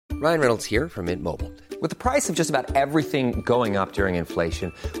Ryan Reynolds here from Mint Mobile. With the price of just about everything going up during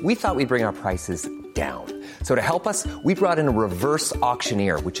inflation, we thought we'd bring our prices down. So to help us, we brought in a reverse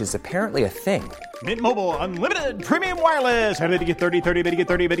auctioneer, which is apparently a thing. Mint Mobile Unlimited Premium Wireless. How to get 30, 30, how to get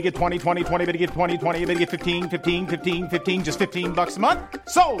 30, how to get 20, 20, 20, how to get 20, 20, how to get 15, 15, 15, 15, just $15 a month?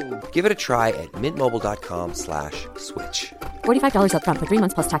 Sold! Give it a try at mintmobile.com/switch. $45 up front for 3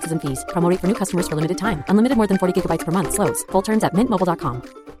 months plus taxes and fees. Promo rate for new customers for limited time. Unlimited more than 40 gigabytes per month. Slows full terms at mintmobile.com.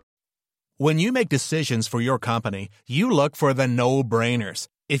 When you make decisions for your company, you look for the no-brainers.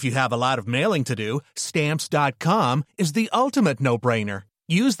 If you have a lot of mailing to do, Stamps.com is the ultimate no-brainer.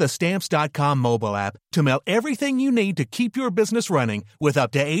 Use the Stamps.com mobile app to mail everything you need to keep your business running with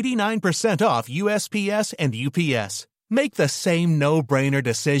up to 89% off USPS and UPS. Make the same no-brainer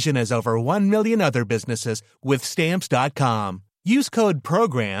decision as over 1 million other businesses with Stamps.com. Use code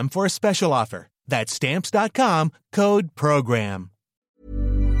PROGRAM for a special offer. That's Stamps.com, code PROGRAM.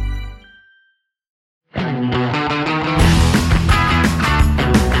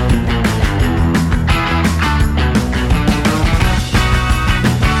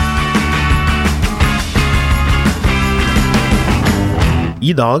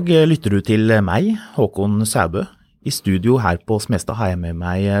 I dag lytter du til meg, Håkon Sæbø. I studio her på Smestad har jeg med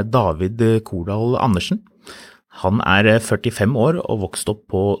meg David Kordal Andersen. Han 45 år og vokst opp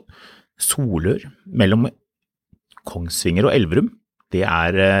på Solør, mellom Kongsvinger og Elverum. Det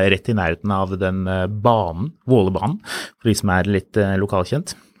rett I nærheten av den banen, Vålebanen, for de som litt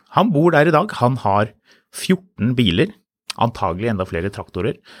lokalkjent. Han bor der I dag. Han har 14 biler, antagelig enda flere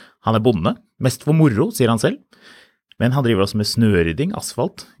traktorer. Han bonde, mest for moro, sier han selv. Men han driver også med snørydding,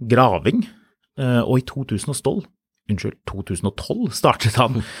 asfalt, graving, og I 2012 startet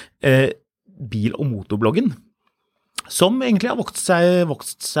han bil- og motorbloggen, som egentlig har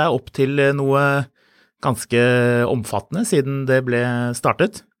vokst seg opp til noe ganske omfattende siden det ble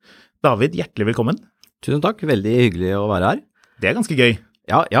startet. David, hjertelig velkommen. Tusen takk, veldig hyggelig å være her. Det ganske gøy.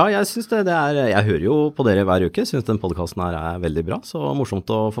 Ja, jeg synes det jeg hører jo på dere hver uke, synes den podcasten her veldig bra, så morsomt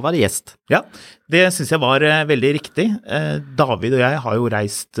å få være gjest. Ja, det synes jeg var veldig riktig. David og jeg har jo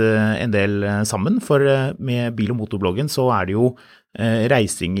reist en del sammen, for med bil- og motorbloggen så det jo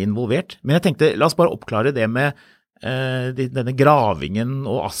reising involvert. Men jeg tenkte, la oss bare oppklare det med denne gravingen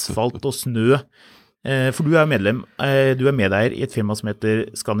og asfalt og snø. For du medlem, du med der I et firma som heter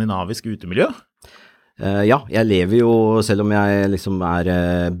Skandinavisk Utemiljø. Ja, jeg lever jo, selv om jeg liksom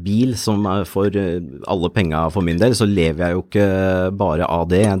bil som for alle penger for min del, så lever jeg jo ikke bare av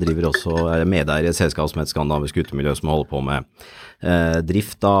det. Jeg driver også medeier I et selskap som heter Skandinavisk Utemiljø, som holder på med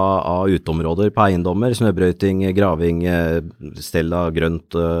drift av uteområder på eiendommer, snøbrøyting, graving, stell av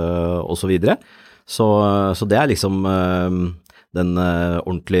grønt og så videre. Så det liksom den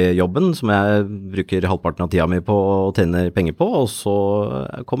ordentlige jobben som jeg bruker halvparten av tida mi på og tjener penger på, og så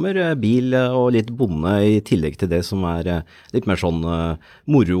kommer bil og litt bonde I tillegg til det som litt mer sånn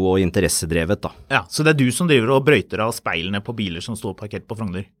moro og interessedrevet da. Ja, så det du som driver og brøyter av speilene på biler som står parkert på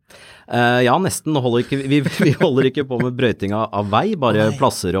Frogner? Ja, nesten. Vi holder ikke på med brøyting av vei, bare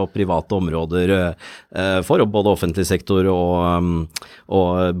plasser og private områder for både offentlig sektor og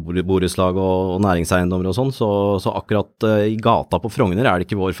borettslag og næringseiendommer og sånn, så akkurat I gata på Frogner det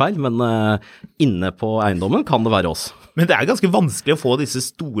ikke vår feil, men inne på eiendommen kan det være oss. Men det ganske vanskelig å få disse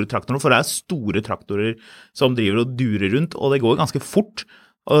store traktorene, for det store traktorer som driver og durer rundt, og det går ganske fort.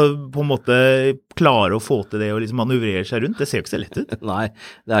 Og på en måte klare å få til det og liksom manøvrere seg rundt, det ser jo ikke så lett ut. Nei,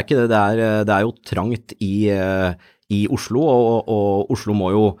 det ikke det. Det jo trangt I Oslo, og Oslo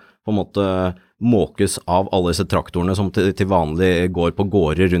må jo på en måte måkes av alle disse traktorene som til vanlig går på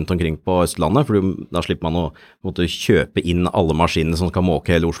gårder rundt omkring på Østlandet, for da slipper man å måtte kjøpe inn alle maskinene som skal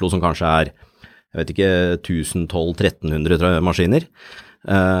måke hele Oslo, som kanskje jeg vet ikke, 1000-1300 maskiner.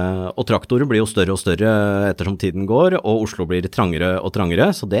 Og traktorer blir jo større og større ettersom tiden går, og Oslo blir trangere og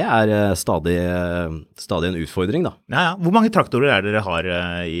trangere, så det stadig en utfordring da. Ja. Hvor mange traktorer dere har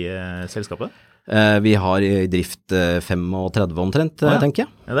I selskapet? Vi har I drift 35 omtrent, tenker jeg.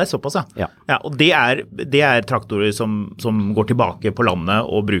 Ja, det såpass, ja. Ja, og det traktorer som går tilbake på landet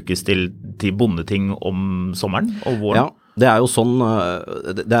og brukes til bondeting om sommeren og våren? Ja. Det jo sånn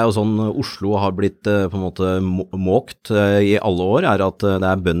Oslo har blitt på en måte måkt I alle år, at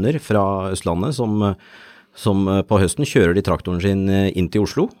det bønder fra Østlandet som på høsten kjører de traktoren sin inn til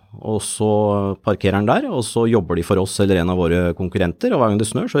Oslo, og så parkerer han der, og så jobber de for oss eller en av våre konkurrenter, og hver gang det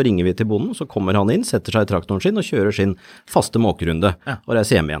snør så ringer vi til bonden, så kommer han inn, setter seg I traktoren sin og kjører sin faste måkerunde og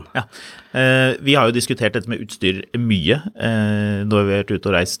reiser hjem igjen. Ja. Vi har jo diskutert dette med utstyr mye da vi har vært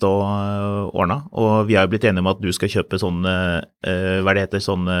ute og reist og ordnet, og vi har jo blitt enige om at du skal kjøpe sånn, hva det heter,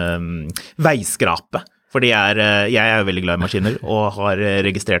 sånn veiskrape. Fordi jeg er jo veldig glad i maskiner, og har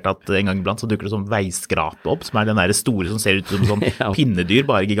registrert at en gang iblant så dukker det sånn veiskrape opp, som den der store som ser ut som sånn pinnedyr,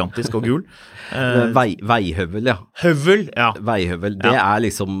 bare gigantisk og gul. Veihøvel, ja. Høvel, ja. Veihøvel, det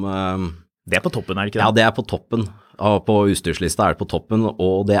liksom... det på toppen, det ikke det? Ja, det på toppen. På utstyrslista det på toppen,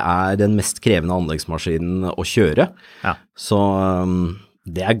 og det den mest krevende anleggsmaskinen å kjøre. Ja. Så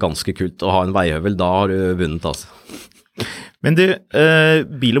det ganske kult å ha en veihøvel, da har du vunnet, altså. Men du,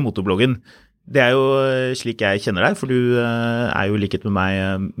 bil- og motorbloggen, det jo slik jeg kjenner deg, for du jo likhet med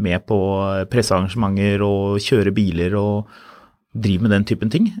meg med på pressearrangementer og kjøre biler og drive med den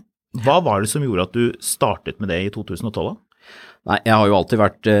typen ting. Hva var det som gjorde at du startet med det i 2012 da? Nei, jeg har jo alltid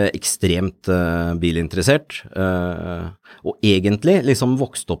vært ekstremt bilinteressert, og egentlig liksom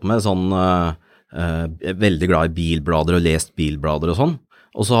vokst opp med sånn veldig glad i bilblader og lest bilblader og sånn.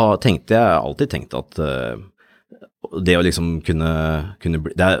 Og så tenkte jeg alltid at det å liksom kunne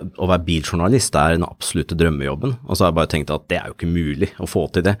bli, å være biljournalist den absolutte drømmejobben, og så har jeg bare tenkt at det jo ikke mulig å få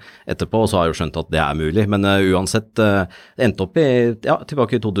til det etterpå, og så har jeg jo skjønt at det mulig, men uansett, det endte opp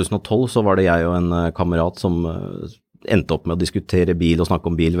tilbake i 2012 så var det jeg og en kamerat som endte opp med å diskutere bil og snakke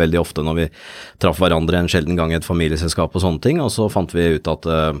om bil veldig ofte når vi traff hverandre en sjelden gang i et familieselskap og sånne ting, og så fant vi ut at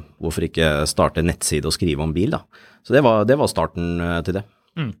hvorfor ikke starte en nettside og skrive om bil da. Så det var starten til det.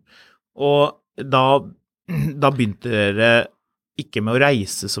 Og da begynte dere ikke med å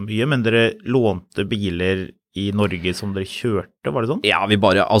reise så mye, men dere lånte biler i Norge som dere kjørte, var det sånn? Ja,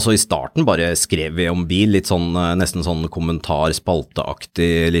 altså i starten bare skrev vi om bil, litt sånn, nesten sånn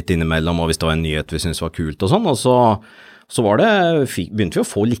kommentar-spalteaktig litt innimellom, og hvis det var en nyhet vi syntes var kult og sånn, og så begynte vi å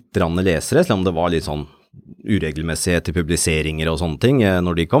få litt rann lesere, selv om det var litt sånn uregelmessighet i publiseringer og sånne ting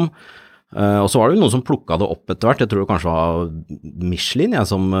når de kom. Og så var det jo noen som plukket det opp etter hvert, jeg tror det kanskje var Michelin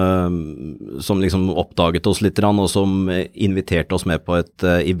som liksom oppdaget oss litt og som inviterte oss med på et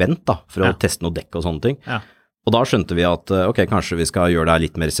event da, for å teste noe dekk og sånne ting. Ja. Og da skjønte vi at ok, kanskje vi skal gjøre det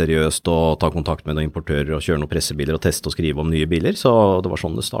litt mer seriøst og ta kontakt med noen importører og kjøre noen pressebiler og teste og skrive om nye biler, så det var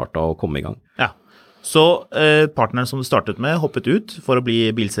sånn det startet å komme i gang. Ja, så partneren som du startet med hoppet ut for å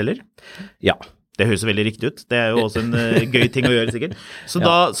bli bilselger? Ja. Det høres veldig riktig ut. Det jo også en gøy ting å gjøre sikkert. Så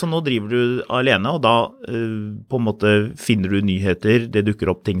nå driver du alene, og da på en måte finner du nyheter, det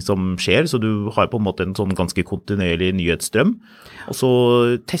dukker opp ting som skjer, så du har på en måte en sånn ganske kontinuerlig nyhetsstrøm, og så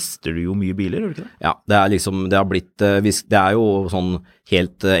tester du jo mye biler, gjør du ikke det? Ja, det jo sånn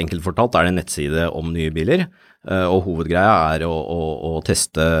helt enkelt fortalt, det en nettside om nye biler, og hovedgreia å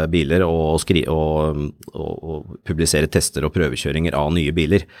teste biler og publisere tester og prøvekjøringer av nye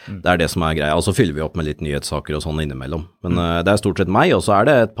biler. Det det som greia, og så fyller vi opp med litt nyhetssaker og sånn innimellom. Men det stort sett meg, og så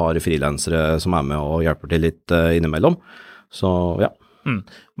det et par frilansere som med og hjelper til litt innimellom. Så ja.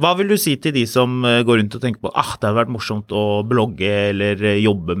 Hva vil du si til de som går rundt og tenker på det hadde vært morsomt å blogge eller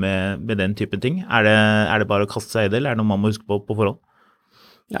jobbe med den typen ting? Det bare å kaste seg i det, eller det noe man må huske på forhånd?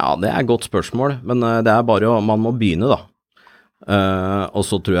 Ja, det et godt spørsmål, men det bare man må begynne da. Og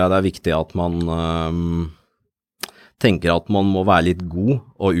så tror jeg det viktig at man tenker at man må være litt god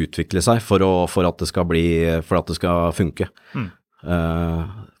og utvikle seg for at det skal funke.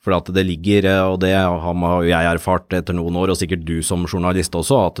 For at det ligger, og det har jeg erfart etter noen år, og sikkert du som journalist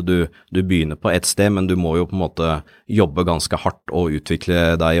også, at du begynner på et sted, men du må jo på en måte jobbe ganske hardt og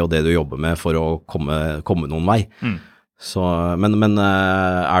utvikle deg og det du jobber med for å komme noen vei. Så, men du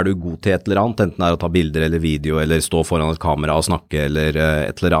god til et eller annet, enten det å ta bilder eller video, eller stå foran et kamera og snakke eller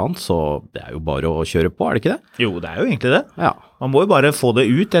et eller annet, så det jo bare å kjøre på, det ikke det? Jo, det jo egentlig det. Ja. Man må jo bare få det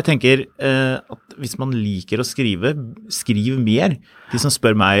ut. Jeg tenker at hvis man liker å skrive, skriv mer. De som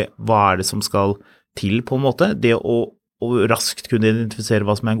spør meg, hva det som skal til på en måte? Det å raskt kunne identifisere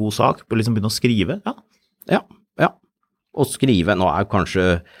hva som en god sak, og liksom begynne å skrive, ja. Ja. Og skrive, nå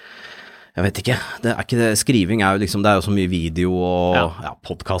kanskje... Jeg vet ikke, det ikke det, skriving jo liksom, det jo så mye video og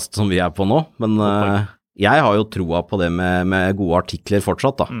podcast som vi på nå, men jeg har jo troa på det med gode artikler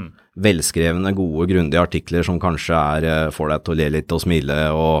fortsatt da, velskrevne, gode, grundige artikler som kanskje får deg til å le litt og smile,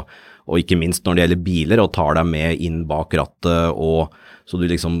 og ikke minst når det gjelder biler, og tar deg med inn bak rattet, og så du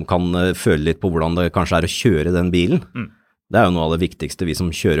liksom kan føle litt på hvordan det kanskje å kjøre den bilen. Det jo noe av det viktigste vi som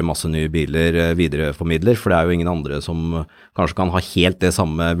kjører masse nye biler videreformidler, for det jo ingen andre som kanskje kan ha helt det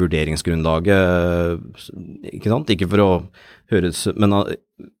samme vurderingsgrunnlaget, ikke sant? Ikke for å høres, men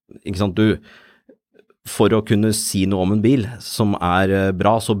ikke sant, for å kunne si noe om en bil som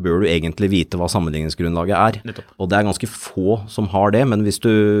bra, så bør du egentlig vite hva sammenligningsgrunnlaget Nettopp. Og det ganske få som har det, men hvis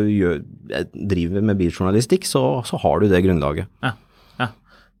du driver med biljournalistikk, så har du det grunnlaget. Ja.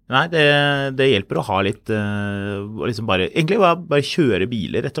 Nei, det hjelper å ha litt, liksom egentlig bare kjøre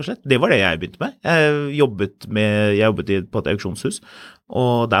biler, rett og slett. Det var det jeg begynte med. Jeg jobbet på et auksjonshus,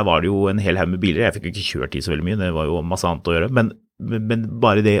 og der var det jo en hel haug med biler. Jeg fikk ikke kjørt i så veldig mye, det var jo masse annet å gjøre. Men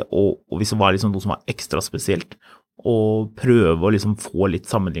bare det, og hvis det var liksom noe som var ekstra spesielt, og prøve å liksom få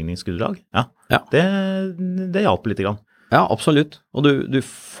litt sammenligningsgrunnlag, det hjalp litt grann. Ja, absolutt. Og du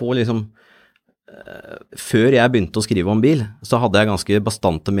får liksom... Før jeg begynte å skrive om bil, så hadde jeg ganske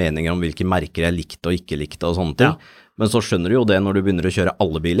bastante meninger om hvilke merker jeg likte og ikke likte og sånne ting. Ja. Men så skjønner du jo det når du begynner å kjøre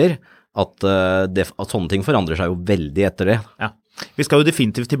alle biler, at sånne ting forandrer seg jo veldig etter det. Ja. Vi skal jo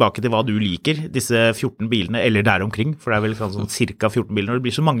definitivt tilbake til hva du liker, disse 14 bilene, eller der omkring, for det er vel sånn cirka 14 biler. Når det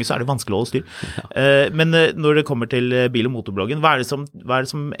blir så mange, så er det vanskelig å holde styr. Ja. Men når det kommer til bil- og motorbloggen, hva er det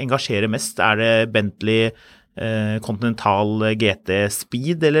som engasjerer mest? Er det Bentley, Continental GT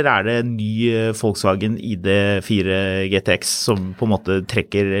Speed, eller er det ny Volkswagen ID4 GTX som på en måte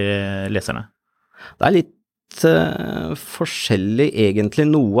trekker leserne? Det er litt forskjellig egentlig.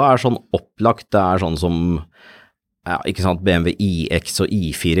 Noe er sånn opplagt, det er sånn som ikke sant, BMW iX og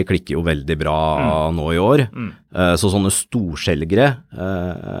i4 klikker jo veldig bra nå i år. Så sånne storselgere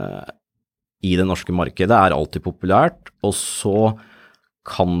i det norske markedet er alltid populært, og så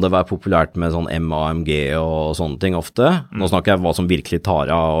kan det være populært med sånn MAMG og sånne ting ofte. Nå snakker jeg hva som virkelig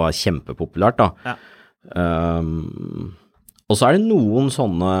tar av og er kjempepopulært da. Ja. Og så er det noen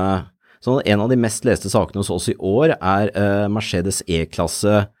sånne en av de mest leste sakene hos oss i år er Mercedes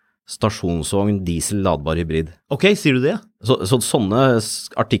E-klasse stasjonsvogn diesel ladbar hybrid. Ok, sier du det? Så sånne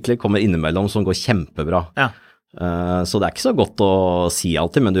artikler kommer innimellom som går kjempebra. Ja. Så det er ikke så godt å si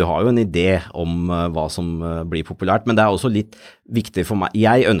alltid, men du har jo en idé om hva som blir populært, men det er også litt viktig for meg.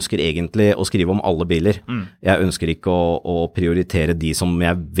 Jeg ønsker egentlig å skrive om alle biler. Jeg ønsker ikke å prioritere de som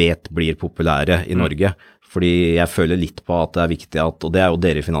jeg vet blir populære i Norge, fordi jeg føler litt på at det er viktig at, og det er jo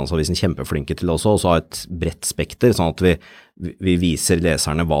dere i Finansavisen kjempeflinke til også ha et bredt spekter, sånn at vi viser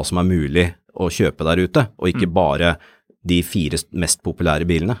leserne hva som er mulig å kjøpe der ute, og ikke bare de 4 mest populære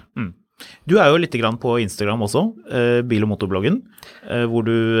bilene. Du er jo litt grann på Instagram også, bil- og motorbloggen, hvor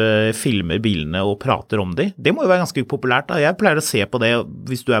du filmer bilene og prater om de. Det må jo være ganske populært da. Jeg pleier å se på det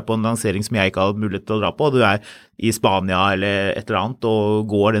hvis du er på en lansering som jeg ikke har mulighet til å dra på, og du er i Spania eller et eller annet, og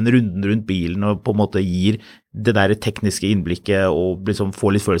går den runden rundt bilen og på en måte gir det der tekniske innblikket og liksom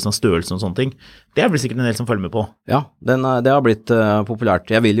får litt følelsen av størrelsen og sånne ting. Det er vel sikkert en del som følger med på. Ja, det har blitt populært.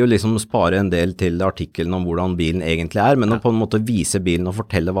 Jeg vil jo liksom spare en del til artikkelen om hvordan bilen egentlig er, men å på en måte vise bilen og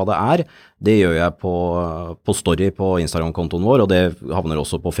fortelle hva det er, det gjør jeg på story på Instagram-kontoen vår, og det havner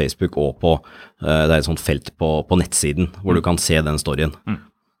også på Facebook og på, det er et sånt felt på nettsiden, hvor du kan se den storyen.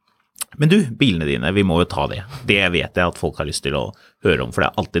 Men du, bilene dine, vi må jo ta det. Det vet jeg at folk har lyst til å høre om, for det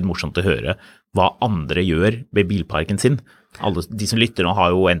er alltid morsomt å høre hva andre gjør med bilparken sin. Alle de som lytter nå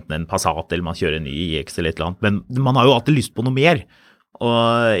har jo enten en Passat eller man kjører en ny iX eller et eller annet, men man har jo alltid lyst på noe mer. Og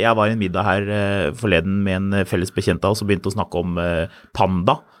jeg var i en middag her forleden med en felles bekjent av oss og begynte å snakke om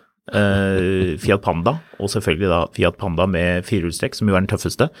Panda, Fiat Panda, og selvfølgelig da Fiat Panda med firehjulstrekk, som jo er den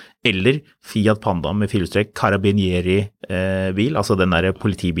tøffeste, eller Fiat Panda med firehjulstrekk Carabinieri-bil, altså den der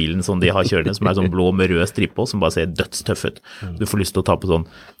politibilen som de har kjørende, som er sånn blå med rød stripp på, som bare ser dødstøff ut. Du får lyst til å ta på sånn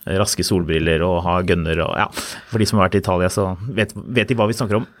raske solbriller og ha gunner, og ja, for de som har vært i Italia så vet de hva vi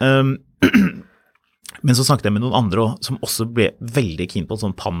snakker om. Men så snakket jeg med noen andre som også ble veldig keen på en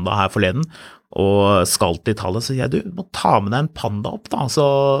sånn Panda her forleden, og skal til Italia, så du må ta med deg en Panda opp da, så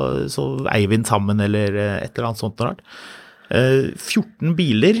eier vi den sammen, eller et eller annet sånt rart. 14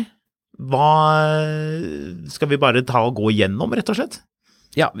 biler, hva skal vi bare ta og gå igjennom, rett og slett?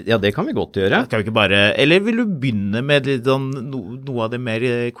 Ja, det kan vi godt gjøre. Kan vi ikke bare, eller vil du begynne med noe av det mer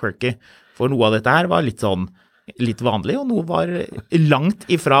quirky? For noe av dette her var litt sånn, litt vanlig, og noe var langt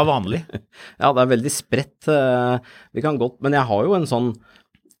ifra vanlig. Ja, det er veldig spredt. Vi kan godt, men jeg har jo en sånn,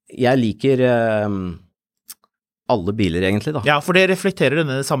 jeg liker alle biler egentlig da. Ja, for det reflekterer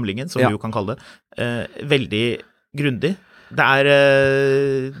denne samlingen, som vi jo kan kalle det, veldig grundig. Det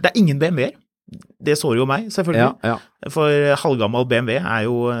er ingen BMW-er. Det sårer jo meg, selvfølgelig. Ja. For halvgammel BMW er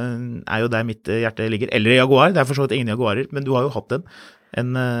jo der mitt hjerte ligger. Eller Jaguar, det er for så vidt ingen Jaguarer, men du har jo hatt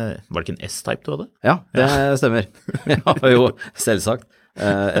var det ikke en S-type du hadde? Ja, det stemmer. Jeg har jo selvsagt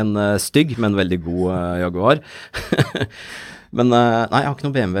en stygg, men veldig god Jaguar. Men nei, jeg har ikke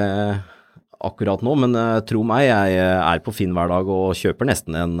noe BMW akkurat nå, men tro meg, jeg er på Finn hver dag og kjøper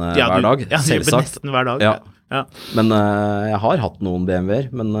nesten en hver dag, selvsagt. Ja, du kjøper nesten hver dag. Ja. Men jeg har hatt noen BMW-er,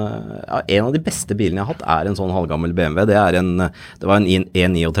 men en av de beste bilene jeg har hatt er en sånn halvgammel BMW. Det var en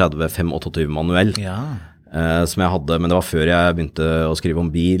E39 528 manuell. Ja. som jeg hadde, men det var før jeg begynte å skrive om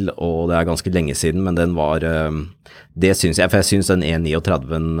bil, og det ganske lenge siden, men den var, det synes jeg, for jeg synes den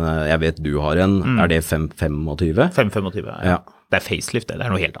E39, jeg vet du har en, det 525? 525, ja. Det facelift, det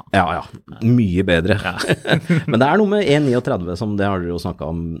noe helt annet. Ja, mye bedre. Ja. Men det noe med E39 som det har dere jo snakket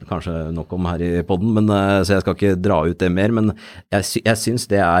om, kanskje nok om her i podden, men, så jeg skal ikke dra ut det mer, men jeg synes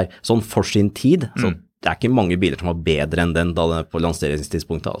det sånn for sin tid, så det ikke mange biler som var bedre enn den da det på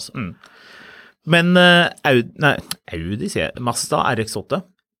lanseringstidspunktet, altså. Men Audi, sier jeg, Mazda RX-8.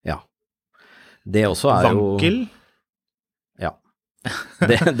 Ja. Det også Wankel. Ja.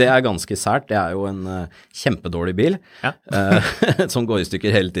 Det ganske sært. Det jo en kjempedårlig bil, som går i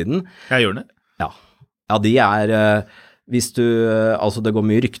stykker hele tiden. Jeg gjør det. Ja, de hvis du, altså det går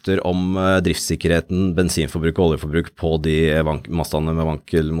mye rykter om driftssikkerheten, bensinforbruk og oljeforbruk på de Mazdaene med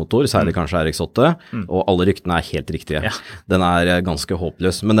Wankel-motor, særlig kanskje RX-8, og alle ryktene helt riktige. Ja. Den ganske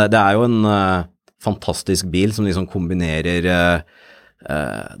håpløs, men det jo en fantastisk bil som liksom kombinerer,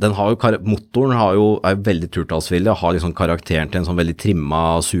 den har jo, motoren veldig turtallsvillig, og har liksom karakteren til en sånn veldig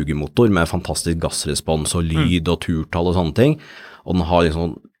trimmet sugemotor med fantastisk gassrespons og lyd og turtall og sånne ting, og den har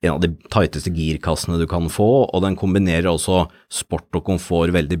liksom en av de tighteste girkassene du kan få, og den kombinerer også sport og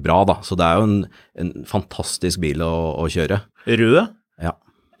komfort veldig bra da, så det jo en fantastisk bil å kjøre. Rød? Ja.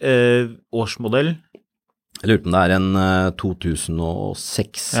 Årsmodell? Jeg lurer på om det en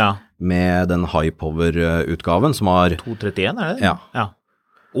 2006 med den high power-utgaven som har... 231 det? Ja.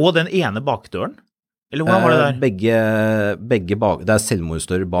 Og den ene bakdøren? Eller hvordan var det der? Begge bak, det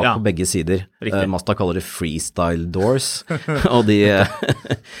selvmordsdører bak på begge sider. Mazda kaller det freestyle doors, og de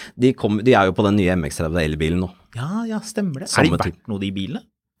jo på den nye MX-30 elbilen nå. Ja, stemmer det. De verdt noe de bilene?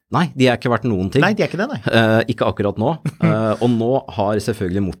 Nei, de ikke verdt noen ting. Nei, de ikke det, nei. Ikke akkurat nå. Og nå har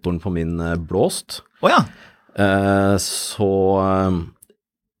selvfølgelig motoren på min blåst. Åja! Så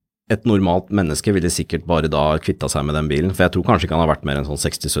et normalt menneske ville sikkert bare da kvittet seg med den bilen, for jeg tror kanskje ikke han har vært mer enn sånn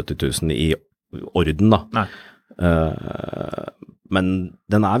 60-70 000 i orden da. Nei. Men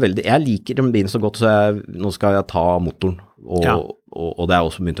den veldig, jeg liker den bilen så godt, så nå skal jeg ta motoren, og det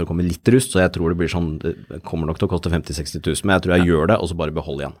også begynt å komme litt rust, så jeg tror det blir sånn, det kommer nok til å koste 50-60 000, men jeg tror jeg gjør det, og så bare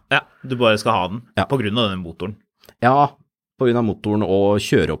beholder igjen. Ja, du bare skal ha den, på grunn av den motoren. Ja, på grunn av motoren og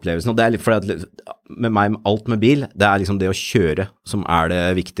kjøreopplevelsen, og det litt fordi at med meg, alt med bil, det liksom det å kjøre som det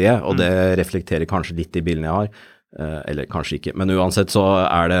viktige, og det reflekterer kanskje litt i bilen jeg har, eller kanskje ikke, men uansett så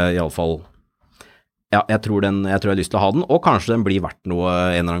det i alle fall. Ja, jeg tror jeg har lyst til å ha den, og kanskje den blir verdt noe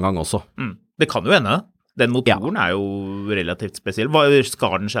en eller annen gang også. Det kan jo hende. Den motoren jo relativt spesiell.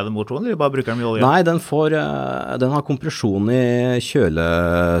 Skar den seg den motoren, eller bare bruker den mye olje? Nei, den har kompresjon i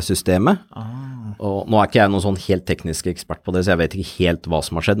kjølesystemet. Og nå ikke jeg noen sånn helt teknisk ekspert på det, så jeg vet ikke helt hva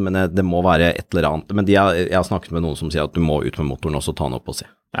som har skjedd, men det må være et eller annet. Men jeg har snakket med noen som sier at du må ut med motoren og så ta den opp og se.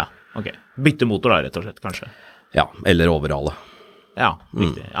 Ja, ok. Bytte motor da, rett og slett, kanskje? Ja, eller overhale. Ja,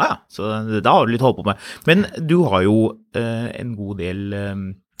 riktig. Ja, så da har du litt håp på meg. Men du har jo en god del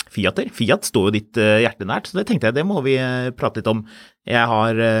Fiater. Fiat står jo ditt hjerte nært, så det tenkte jeg, det må vi prate litt om. Du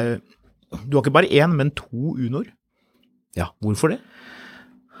har ikke bare en, men 2 Unoer. Ja. Hvorfor det?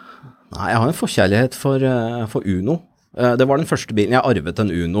 Nei, jeg har en forkjærlighet for Uno. Det var den første bilen. Jeg arvet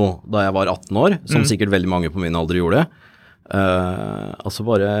en Uno da jeg var 18 år, som sikkert veldig mange på min alder gjorde. Altså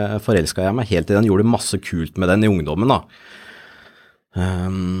bare forelsket jeg meg helt i den, gjorde masse kult med den i ungdommen da.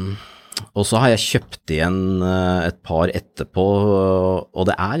 Og så har jeg kjøpt igjen et par etterpå, og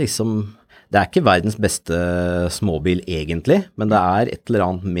det liksom, det ikke verdens beste småbil egentlig, men det et eller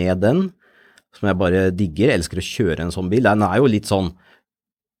annet med den som jeg bare digger, elsker å kjøre en sånn bil. Den jo litt sånn,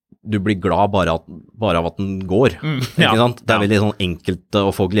 du blir glad bare av at den går, ikke sant? Det veldig sånn enkelt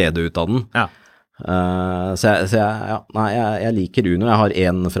å få glede ut av den. Ja. Så jeg liker Uno. Jeg har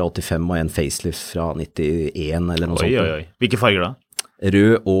en fra 85 og en facelift fra 91 eller noe sånt. Oi. Hvilke farger da?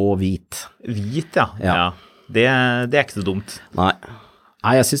 Rød og hvit. Hvit, ja. Det ikke så dumt. Nei,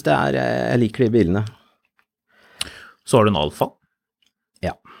 jeg synes jeg liker de bilene. Så har du en Alfa?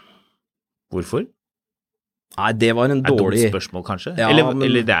 Ja. Hvorfor? Nei, det var en dårlig... dumt spørsmål, kanskje? Ja,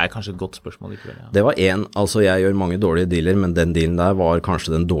 eller det kanskje et godt spørsmål likevel, ja. Det var altså jeg gjør mange dårlige dealer, men den dealen der var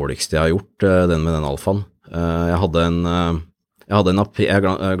kanskje den dårligste jeg har gjort, den med den Alfaen. Jeg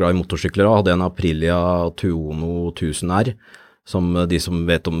glad i motorsykler, og hadde en Aprilia Tuono 1000R, som de som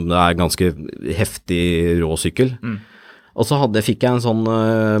vet om det ganske heftig råsykkel. Og så fikk jeg en sånn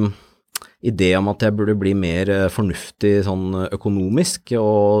idé om at jeg burde bli mer fornuftig sånn økonomisk,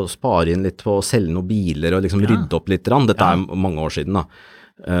 og spare inn litt på å selge noen biler, og liksom rydde opp litt. Dette mange år siden da,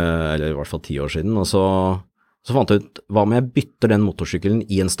 eller i hvert fall 10 år siden, og så Så fant jeg ut, hva om jeg bytter den motorsykkelen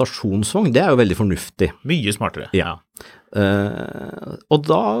i en stasjonsvogn? Det er jo veldig fornuftig. Mye smartere. Ja. Og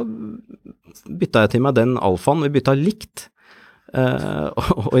da bytta jeg til meg den Alfaen, vi bytta likt.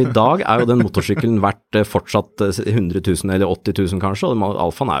 Og i dag er jo den motorsykkelen verdt fortsatt 100 000 eller 80 000 kanskje, og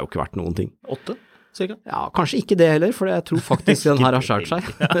Alfaen er jo ikke verdt noen ting. 8, cirka? Ja, kanskje ikke det heller, for jeg tror faktisk den her har skjært seg.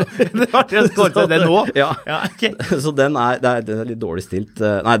 Det var det jeg skåret til det nå. Ja, okay. Så den er litt dårlig stilt.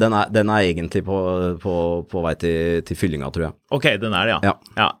 Nei, den er egentlig på vei til fyllinga, tror jeg. Ok, den er det,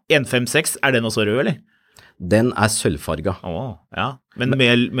 ja. 156, er den også rød, eller? Den er sølvfarga. Ja. Men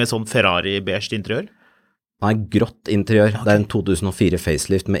med sånn Ferrari-beige interiør? Nei, grått interiør. Okay. Det er en 2004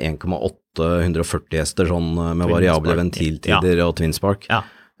 facelift med 1,840 hester, sånn med variable ventiltider og Twin Spark. Ja.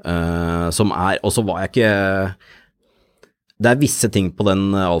 Som og så var jeg ikke, det er visse ting på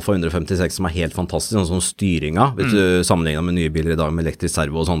den Alfa 156 som er helt fantastisk, sånn som styringa, hvis du sammenligner med nye biler i dag med elektrisk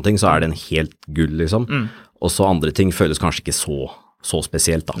servo og sånne ting, så er den helt gull liksom, og så andre ting føles kanskje ikke så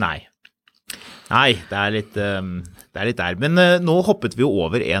spesielt da. Nei, det er litt der, men nå hoppet vi jo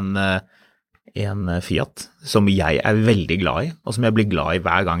over en Fiat som jeg er veldig glad i, og som jeg blir glad i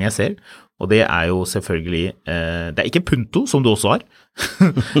hver gang jeg ser, og det er jo selvfølgelig, det er ikke Punto som du også har,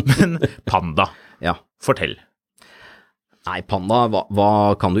 men Panda. Ja. Fortell. Nei, Panda, hva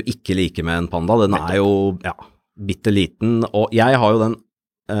kan du ikke like med en Panda? Den er jo bitteliten, og jeg har jo den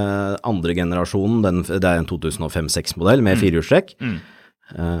andre generasjonen, det er en 2005-6-modell med firehjulstrekk,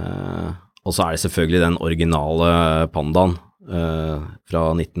 og så er det selvfølgelig den originale Pandaen fra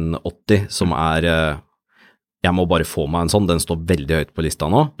 1980, som jeg må bare få meg en sånn, den står veldig høyt på lista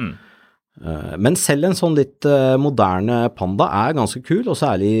nå. Men selv en sånn litt moderne Panda er ganske kul, og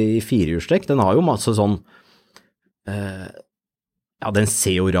særlig i firehjulstrekk. Den har jo masse sånn, den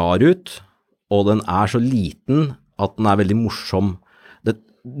ser jo rar ut, og den er så liten at den er veldig morsom.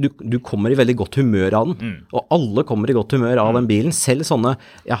 Du kommer i veldig godt humør av den, og alle kommer i godt humør av den bilen, selv sånne,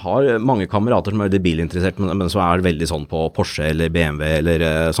 jeg har mange kamerater som er veldig bilinteressert, men som er veldig sånn på Porsche eller BMW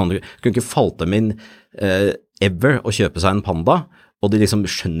eller sånn, du kunne ikke falt dem inn ever å kjøpe seg en Panda, og de liksom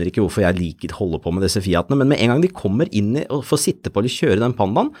skjønner ikke hvorfor jeg liker å holde på med disse Fiatene, men med en gang de kommer inn og får sitte på eller kjøre den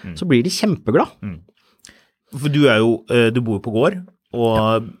Pandaen, så blir de kjempeglad. For du du bor på gård,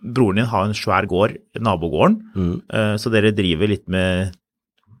 og broren din har en svær gård, nabogården, så dere driver litt med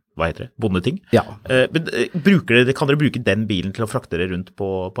hva heter det? Bondeting? Ja. Kan dere bruke den bilen til å frakte dere rundt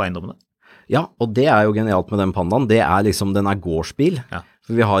på eiendommene? Ja, og det er jo genialt med den Pandaen. Det er liksom, den er gårdsbil. Ja.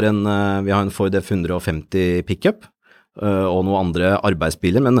 For vi har en Ford F150 pickup og noen andre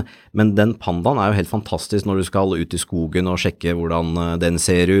arbeidsbiler, men den Pandaen er jo helt fantastisk når du skal ut i skogen og sjekke hvordan den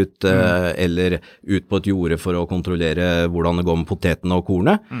ser ut, eller ut på et jorde for å kontrollere hvordan det går med potetene og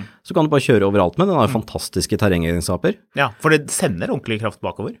kornet. Så kan du bare kjøre overalt med den. Den har fantastiske terrengegenskaper. Ja, for det sender ordentlig kraft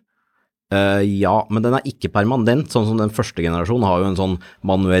bakover. Ja, men den er ikke permanent, sånn som den første generasjonen har jo en sånn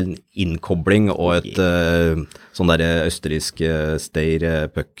manuell innkobling og et sånn der østerriksk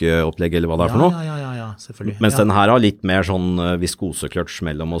Steyr-puck-opplegg eller hva det er for noe. Ja, selvfølgelig. Mens den her har litt mer sånn viskosekløtsj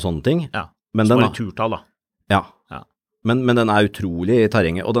mellom og sånne ting. Ja, som er turtall da. Ja. Men den er utrolig i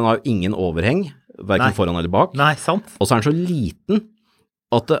terrenget, og den har jo ingen overheng, hverken foran eller bak. Nei, sant. Og så er den så liten,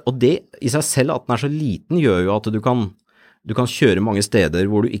 og det i seg selv at den er så liten gjør jo at du kan kjøre mange steder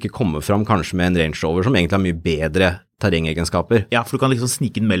hvor du ikke kommer fram kanskje med en Range Rover som egentlig har mye bedre terrengegenskaper. Ja, for du kan liksom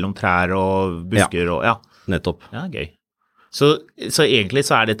snike den mellom trær og busker og nettopp. Ja, gøy. Så egentlig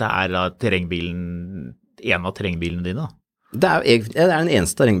så er dette terrengbilen, en av terrengbilene dine da? Det er den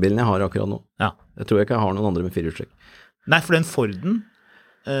eneste terrengbilen jeg har akkurat nå. Ja. Jeg tror ikke jeg har noen andre med firehjulstrekk. Nei, for den Forden,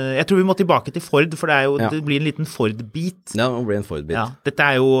 jeg tror vi må tilbake til Ford, for det blir en liten Ford-bit. Ja, det blir en Ford-bit. Ja, dette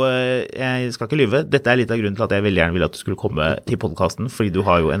er jo, jeg skal ikke lyve, dette er litt av grunnen til at jeg veldig gjerne ville at du skulle komme til podcasten, fordi du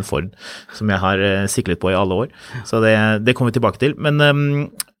har jo en Ford som jeg har siklet på i alle år, så det kommer vi tilbake til. Men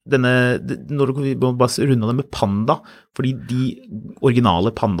når vi må bare runde det med Panda, fordi de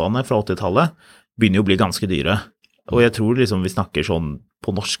originale Pandaene fra 80-tallet begynner jo å bli ganske dyre, og jeg tror liksom vi snakker sånn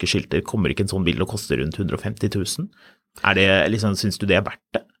på norske skilter, kommer ikke en sånn bil å koste rundt 150 000? Er det liksom, synes du det er verdt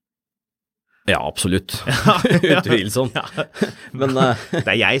det? Ja, absolutt. Utvilsomt. Ja. Men det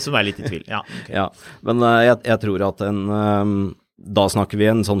er jeg som er litt i tvil. Ja, okay. Ja, men jeg tror at da snakker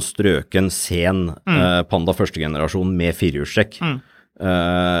vi en sånn strøken sen Panda første generasjon med firehjulstrekk.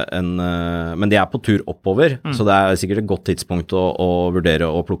 Men de er på tur oppover, så det er sikkert et godt tidspunkt å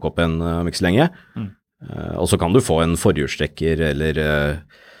vurdere å plukke opp en om ikke så lenge. Og så kan du få en forhjulstrekker eller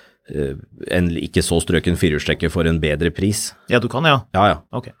en ikke så strøken firehjulstrekker for en bedre pris. Ja, du kan, ja. Ja.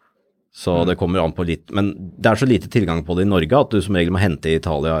 Ok. Så det kommer an på litt, men det er så lite tilgang på det i Norge at du som regel må hente i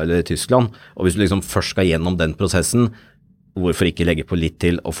Italia eller Tyskland, og hvis du liksom først skal gjennom den prosessen, hvorfor ikke legge på litt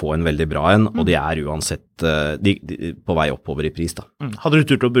til og få en veldig bra en, og de uansett på vei oppover i pris da. Hadde du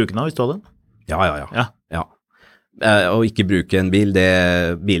turt å bruke den da, hvis du hadde den? Ja. Og ikke bruke en bil,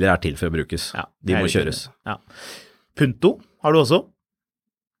 biler til for å brukes. Ja, de må kjøres. Ja. Punto har du også?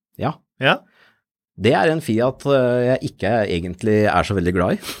 Ja. Det en Fiat jeg ikke egentlig så veldig glad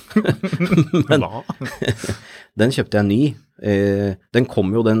i. Men den kjøpte jeg ny. Den kom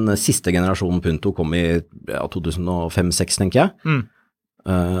jo, den siste generasjonen Punto kom i 2005-2006, tenker jeg.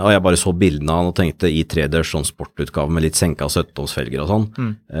 Og jeg bare så bildene av den og tenkte i 3D sånn sportutgave med litt senka 17-årsfelger og sånn.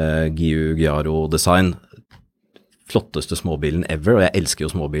 Giugiaro design. Flotteste småbilen ever, og jeg elsker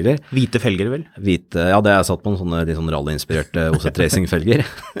jo småbiler. Hvite felger vel? Hvite, ja, det satt på sånne litt sånn rally-inspirerte OZ Racing-felger.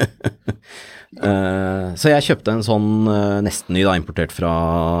 Så jeg kjøpte en sånn nesten ny da, importert fra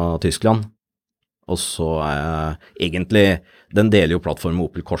Tyskland. Og så egentlig, den deler jo plattform med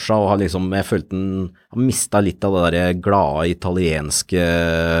Opel Corsa, og har liksom, jeg følte den har mistet litt av det der glade italienske,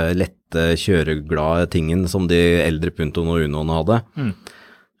 lette, kjøreglade tingen som de eldre Punto og Unoene hadde.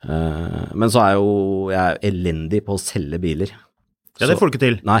 Men så jeg elendig på å selge biler. Ja, det får du ikke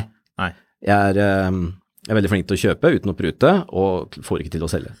til. Nei. Jeg er veldig flink til å kjøpe uten å prute, og får ikke til å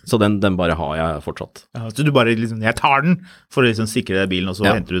selge. Så den bare har jeg fortsatt. Ja, så du bare liksom, jeg tar den for å liksom sikre deg bilen, og så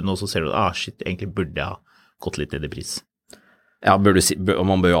henter du den, og så ser du, shit, egentlig burde jeg ha gått litt ned i pris. Ja,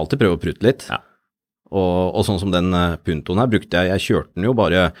 man bør jo alltid prøve å prute litt. Ja. Og sånn som den Puntoen her brukte jeg kjørte den jo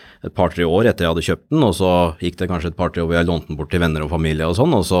bare et par-tre år etter jeg hadde kjøpt den, og så gikk det kanskje et par-tre år hvor jeg lånte den bort til venner og familie og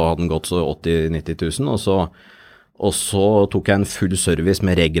sånn, og så hadde den gått så 80-90 000, og så tok jeg en full service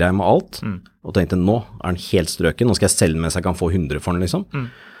med regreim og alt, og tenkte nå den helt strøken, nå skal jeg selge den mens jeg kan få 100 for den liksom.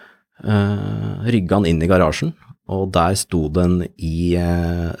 Rygget den inn i garasjen, og der sto den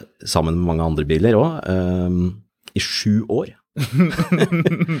sammen med mange andre biler også, i 7 år.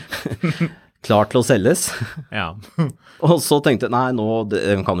 Klar til å selges. Ja. Og så tenkte jeg,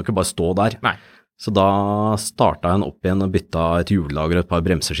 den kan jo ikke bare stå der. Nei. Så da startet jeg opp igjen og bytta et hjullager og et par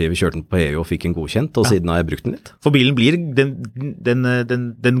bremseskiver, kjørte den på EU og fikk en godkjent, og siden har jeg brukt den litt. For bilen blir,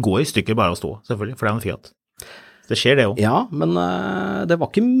 den går i stykker bare å stå, selvfølgelig, for det en Fiat. Det skjer det jo. Ja, men det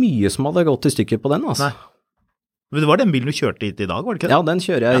var ikke mye som hadde gått i stykker på den, altså. Nei. Men det var den bilen du kjørte hit i dag, var det ikke det? Ja, den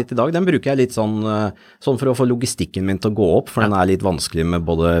kjører jeg hit i dag. Den bruker jeg litt sånn for å få logistikken min til å gå opp, for den litt vanskelig med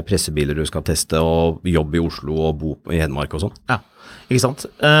både pressebiler du skal teste, og jobb i Oslo og bo i Hedmark og sånn. Ja, ikke sant.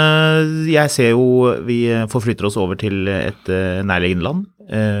 Jeg ser jo, vi forflytter oss over til et nærliggende land,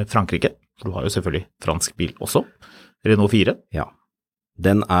 Frankrike. Du har jo selvfølgelig fransk bil også, Renault 4. Ja,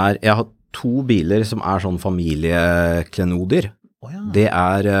 jeg har 2 biler som sånn familieklenodier. Det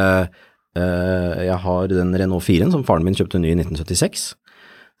jeg har den Renault 4 som faren min kjøpte ny i 1976,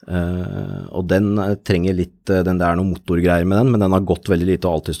 og den trenger litt, det noen motorgreier med den, men den har gått veldig lite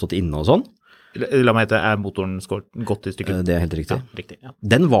og alltid stått inne og sånn. La meg hete, motoren gått i stykker? Det helt riktig. Ja, riktig, ja.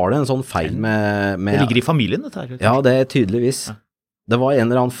 Den var det en sånn feil med det ligger i familien, dette her. Ja, det tydeligvis. Ja. Det var en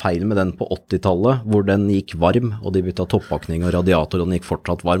eller annen feil med den på 80-tallet, hvor den gikk varm, og de bytta toppakning og radiator, og den gikk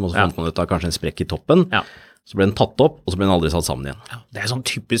fortsatt varm, og så fant man ut av kanskje en sprekk i toppen. Ja. Så ble den tatt opp, og så ble den aldri satt sammen igjen. Ja, det sånn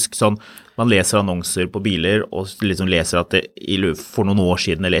typisk sånn, man leser annonser på biler, og liksom leser at for noen år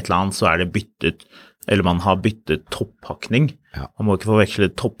siden eller et eller annet, så det byttet, eller man har byttet toppakning. Ja. Man må ikke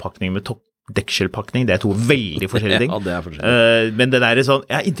forveksle toppakning med dekselpakning, det 2 veldig forskjellige ting. Ja, det forskjellig. Men det sånn,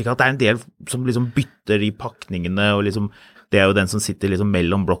 jeg har inntrykk av at det en del som liksom bytter i pakningene, og liksom, det jo den som sitter liksom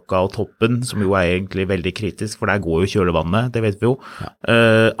mellom blokka og toppen, som jo egentlig veldig kritisk, for der går jo kjølevannet, det vet vi jo. Ja.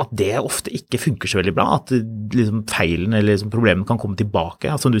 At det ofte ikke funker så veldig bra, at liksom feilen eller liksom problemen kan komme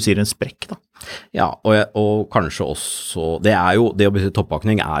tilbake, som du sier, en sprekk da. Ja, og kanskje også, det å bytte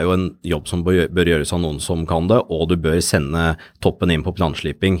toppakning jo en jobb som bør gjøres av noen som kan det, og du bør sende toppen inn på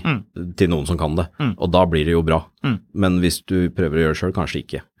plansliping til noen som kan det, og da blir det jo bra. Men hvis du prøver å gjøre det selv, kanskje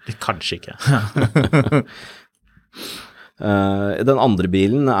ikke. Kanskje ikke. Den andre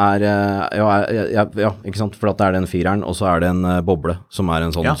bilen ikke sant, for at det den 4'eren, og så det en boble, som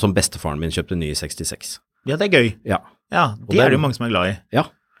en sånn, som bestefaren min kjøpte ny i 66. Ja, det gøy. Ja, det det jo mange som glad i. Ja,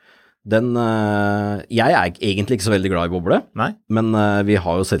 jeg egentlig ikke så veldig glad i boble. Nei. Men vi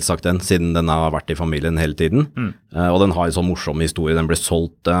har jo selvsagt den, siden den har vært i familien hele tiden, og den har en sånn morsom historie. Den ble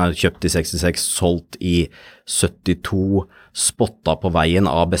kjøpt i 66, solgt i 72, spotta på veien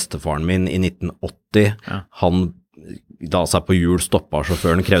av bestefaren min i 1980. Ja. Han da seg på hjul, stoppet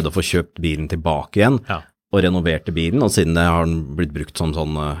sjåføren, krevde å få kjøpt bilen tilbake igjen, og renoverte bilen, og siden det har den blitt brukt som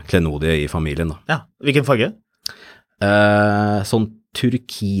sånn klenodie i familien. Da. Ja, hvilken farge? Sånn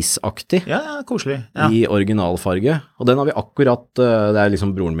turkisaktig. Ja, koselig. Ja. I originalfarge, og den har vi akkurat, det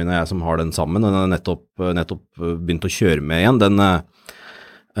liksom broren min og jeg som har den sammen, den har nettopp begynt å kjøre med igjen. Den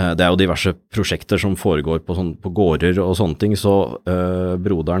Det jo diverse prosjekter som foregår på gårder og sånne ting, så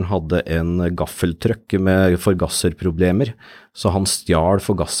broderen hadde en gaffeltrøkk med forgasserproblemer, så han stjal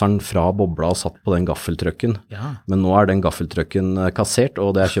forgasseren fra bobla og satt på den gaffeltrøkken. Ja. Men nå den gaffeltrøkken kassert,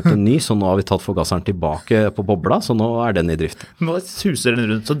 og det kjøpt en ny, så nå har vi tatt forgasseren tilbake på bobla, så nå den i drift. Nå suser den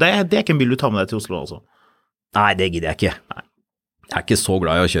rundt, så det ikke en bil du tar med deg til Oslo også? Nei, det gidder jeg ikke. Nei. Jeg ikke så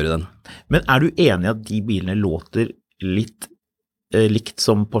glad i å kjøre den. Men du enig i at de bilene låter litt likt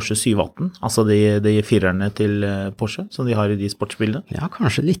som Porsche 718, altså de firerne til Porsche, som de har i de sportsbilene? Ja,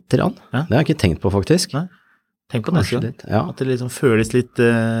 kanskje litt rann. Ja. Det har jeg ikke tenkt på faktisk. Nei. Tenk på neste gang, ja. at det liksom føles litt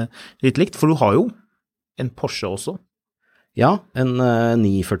likt, for du har jo en Porsche også. Ja, en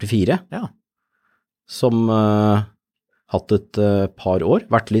 944, ja. Som hatt et par år,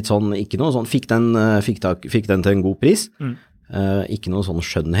 vært litt sånn, ikke noe sånn, fikk den til en god pris, ikke noe sånn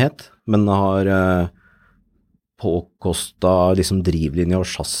skjønnhet, men har påkostet liksom drivlinje og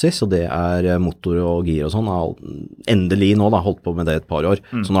chassis, så det motor og gir og sånn, endelig nå da, holdt på med det et par år,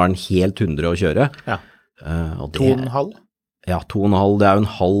 så nå den helt 100 å kjøre. Ja. 2,5? Ja, 2,5, det jo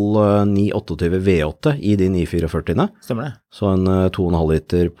en halv 928 V8 i de 944-ene. Stemmer det. Så en 2,5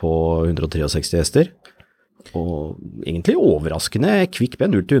 liter på 163 hester. Og egentlig overraskende kvikk bil,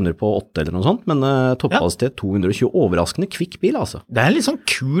 0-100 på 8 eller noe sånt, men topphastighet 220, overraskende kvikk bil altså. Det en litt sånn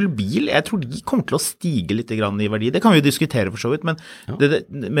kul bil, jeg tror de kommer til å stige litt grann i verdi, det kan vi jo diskutere for så vidt, men det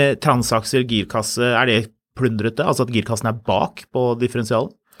med transaksel, girkasse, det plundrete, altså at girkassen bak på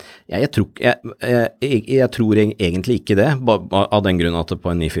differensialen? Ja, jeg tror egentlig ikke det, av den grunn at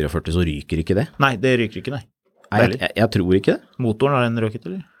på en 944 så ryker ikke det. Nei, det ryker ikke, nei. Jeg tror ikke det. Motoren har den røket,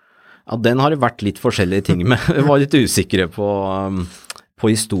 eller? Ja, den har det vært litt forskjellige ting med. Jeg var litt usikre på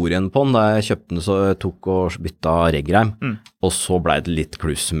historien på den. Da jeg kjøpte den, så tok og bytta reggreim, og så ble det litt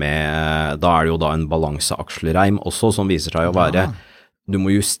kluss med, da det jo da en balanseakselreim også, som viser seg å være, du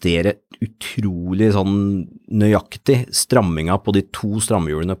må justere utrolig sånn nøyaktig stramminga på de 2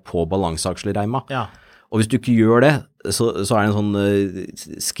 strammehjulene på balanseakselreima. Ja. Og hvis du ikke gjør det, så det en sånn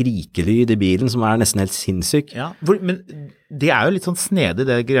skrikelyd i bilen som nesten helt sinnssyk. Ja, men det jo litt sånn snedig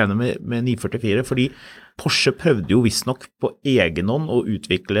det greiene med 944, fordi Porsche prøvde jo visstnok på egen hånd å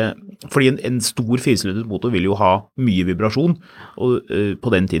utvikle, fordi en stor 4-sylindret motor vil jo ha mye vibrasjon, og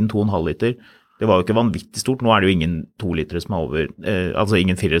på den tiden 2,5 liter, det var jo ikke vanvittig stort, nå det jo ingen 2 liter som over, altså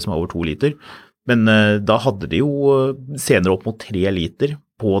ingen 4 som over 2 liter, men da hadde de jo senere opp mot 3 liter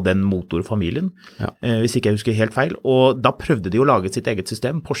på den motorfamilien, hvis ikke jeg husker helt feil, og da prøvde de å lage sitt eget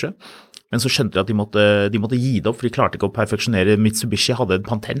system, Porsche, men så skjønte de at de måtte gi det opp, for de klarte ikke å perfeksjonere. Mitsubishi hadde en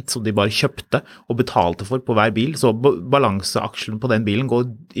patent som de bare kjøpte og betalte for på hver bil, så balanseakselen på den bilen går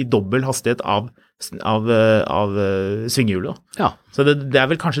i dobbel hastighet av svingehjulet. Ja. Så det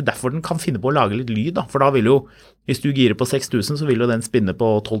vel kanskje derfor den kan finne på å lage litt lyd, da, for da vil jo, hvis du girer på 6000, så vil jo den spinne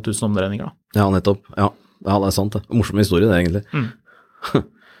på 12 000 omdreininger. Da. Ja, nettopp. Ja, det sant det. Morsom historie det, egentlig.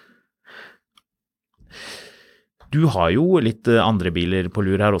 Du har jo litt andre biler på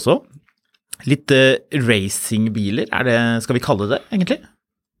lur her også. Litt racingbiler, skal vi kalle det egentlig?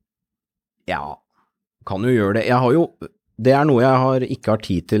 Ja, kan jo gjøre det. Jeg har jo, det noe jeg ikke har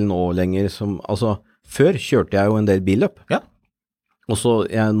tid til nå lenger, altså, før kjørte jeg jo en del billøp. Ja. Og så,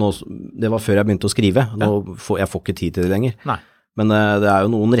 det var før jeg begynte å skrive, jeg får ikke tid til det lenger. Nei. Men det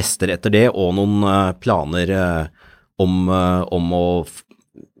jo noen rester etter det, og noen planer om å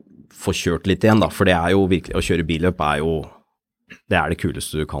få kjørt litt igjen da, for det jo virkelig, å kjøre billøp jo, det det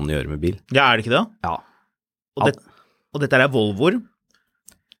kuleste du kan gjøre med bil. Ja, det ikke det? Ja. Og dette Volvoer,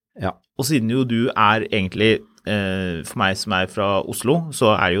 ja. Og siden jo du egentlig, for meg som fra Oslo,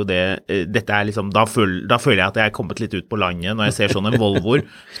 så jo det, dette liksom, da føler jeg at jeg kommet litt ut på landet når jeg ser sånn en Volvoer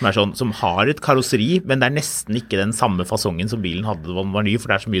som sånn, som har et karosseri, men det nesten ikke den samme fasongen som bilen hadde da den var ny,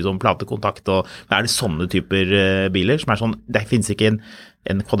 for det så mye sånn platekontakt, og det det sånne typer biler, som sånn, det finnes ikke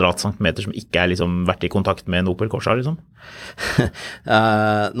en kvadratcentimeter som ikke liksom vært i kontakt med en Opel Corsa, liksom?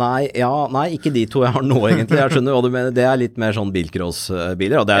 Nei, ikke de to jeg har nå egentlig, jeg skjønner hva du mener, det litt mer sånn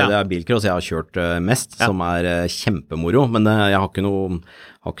bilcross-biler, og det bilcross jeg har kjørt mest, som kjempemoro, men jeg har ikke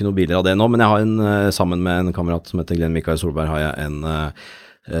noe biler av det nå, men jeg har sammen med en kamerat som heter Glenn Mikael Solberg, har jeg en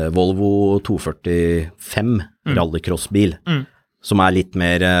Volvo 245 rallycross-bil, som litt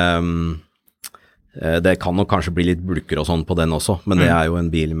mer... Det kan nok kanskje bli litt bulker og sånn på den også, men det jo en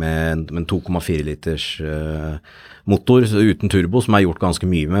bil med en 2,4 liters motor uten turbo som gjort ganske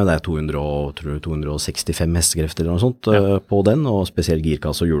mye med, det 265 hestekrefter eller noe sånt på den, og spesiell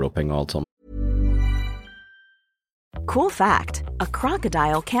girkasse og hjuloppheng og alt sammen. Cool fact, a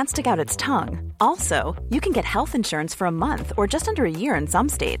crocodile can't stick out its tongue. Also, you can get health insurance for a month or just under a year in some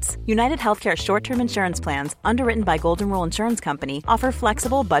states. United Healthcare short-term insurance plans, underwritten by Golden Rule Insurance Company, offer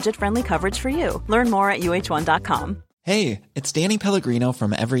flexible, budget-friendly coverage for you. Learn more at uh1.com. Hey, it's Danny Pellegrino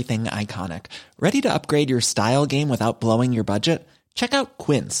from Everything Iconic. Ready to upgrade your style game without blowing your budget? Check out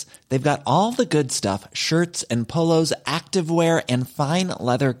Quince. They've got all the good stuff, shirts and polos, activewear, and fine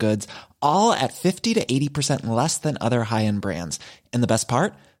leather goods, all at 50 to 80% less than other high-end brands. And the best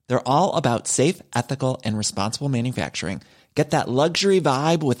part? They're all about safe, ethical, and responsible manufacturing. Get that luxury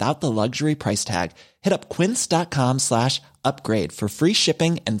vibe without the luxury price tag. Hit up quince.com/upgrade for free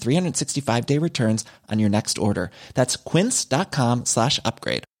shipping and 365-day returns on your next order. That's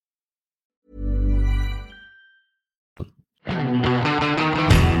quince.com/upgrade.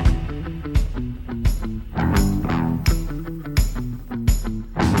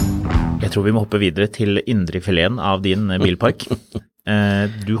 Jeg tror vi må hoppe videre til indrefileten av din bilpark.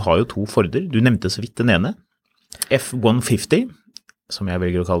 Du har jo 2 Forder. Du nevnte så vidt den ene. F-150, som jeg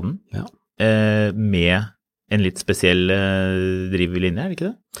velger å kalle den, med en litt spesiell drivlinje, er det ikke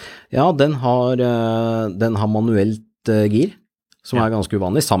det? Ja, den har manuelt gir, som er ganske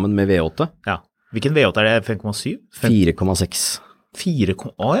uvanlig, sammen med V8. Ja. Hvilken V8 er det? 5,7? 4,6. 4,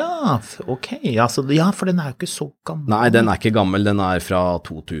 ja, ok, ja, for den er jo ikke så gammel. Nei, den er ikke gammel, den er fra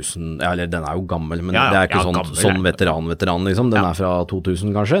 2000, eller den er jo gammel, men det er ikke sånn veteran liksom, den er fra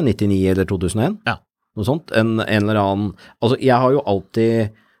 2000 kanskje, 99 eller 2001, noe sånt, en eller annen, altså jeg har jo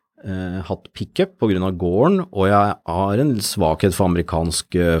alltid hatt pickup på grunn av gården, og jeg har en svakhet for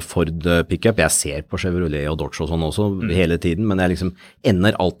amerikansk Ford pickup. Jeg ser på Chevrolet og Dodge og sånn også hele tiden, men jeg liksom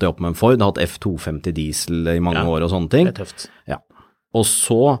ender alltid opp med en Ford. Jeg har hatt F250 diesel i mange år og sånne ting. Det er tøft. Ja. Og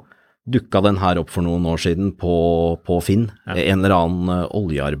så dukket den her opp for noen år siden på Finn. En eller annen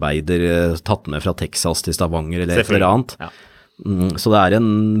oljearbeider tatt med fra Texas til Stavanger eller et eller annet. Ja. Så det er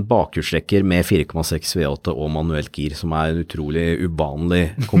en bakhjulstrekker med 4,6 V8 og manuelt gir, som er en utrolig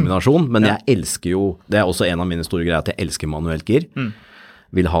uvanlig kombinasjon, men jeg elsker jo, det er også en av mine store greier, at jeg elsker manuelt gir,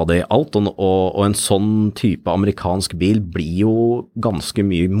 vil ha det i alt, og en sånn type amerikansk bil blir jo ganske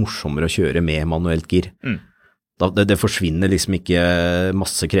mye morsommere å kjøre med manuelt gir. Det forsvinner liksom ikke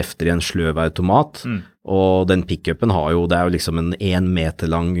masse krefter i en sløv automat, og den pickupen har jo, det er jo liksom en 1 meter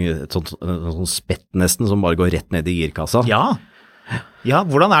lang, sånn spett nesten, som bare går rett ned i girkassa. Ja,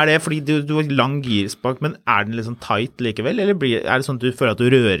 hvordan er det? Fordi du har lang girspak, men er den liksom tight likevel, eller er det sånn at du føler at du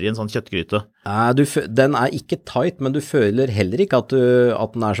rører i en sånn kjøttgryte? Den er ikke tight, men du føler heller ikke at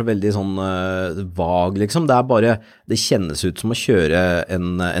den er så veldig sånn vag, liksom. Det er bare, det kjennes ut som å kjøre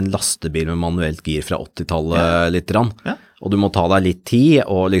en lastebil med manuelt gir fra 80-tallet litt grann. Og du må ta deg litt tid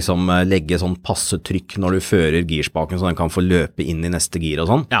og liksom legge sånn passe trykk når du fører girspaken, så den kan få løpe inn i neste gir og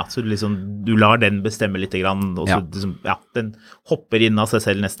sånn. Ja, så du lar den bestemme litt grann, og så liksom, den hopper inn av seg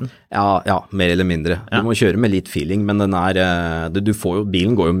selv nesten. Ja, mer eller mindre. Du må kjøre med litt feeling, men den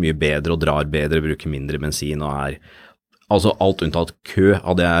bilen går jo mye bedre og drar bedre, bruker mindre bensin og altså alt unntatt kø.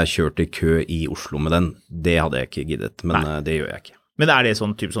 Hadde jeg kjørt i kø i Oslo med den, det hadde jeg ikke giddet, men det gjør jeg ikke. Men er det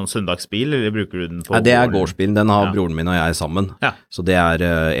sånn type sånn søndagsbil, eller bruker du den på? Det er gårdsbilen, den har broren min og jeg sammen. Så det er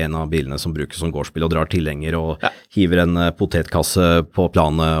en av bilene som brukes som gårdsbil, og drar tilhenger og hiver en potetkasse på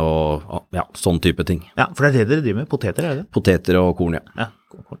planet og sånn type ting. Ja, for det er det dere driver med, poteter, er det? Poteter og korn, ja.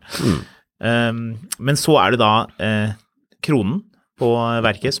 Korn. Men så er det da kronen på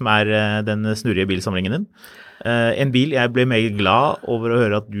verket, som er den snurrige bilsamlingen din. En bil jeg ble meget glad over å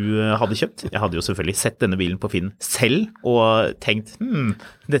høre at du hadde kjøpt. Jeg hadde jo selvfølgelig sett denne bilen på Finn selv og tenkt,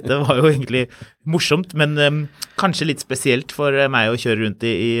 dette var jo egentlig morsomt, men kanskje litt spesielt for meg å kjøre rundt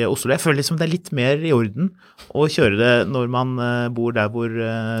i Oslo. Jeg føler liksom det er litt mer i orden å kjøre det når man bor der hvor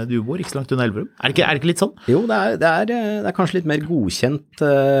du bor, ikke så langt unna Elverum. Er det ikke litt sånn? Jo, det er kanskje litt mer godkjent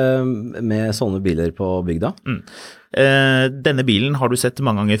med sånne biler på bygda. Denne bilen har du sett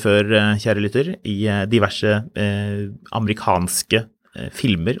mange ganger før, kjære lytter, i diverse amerikanske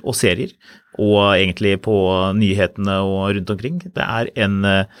filmer og serier, og egentlig på nyhetene og rundt omkring. Det er en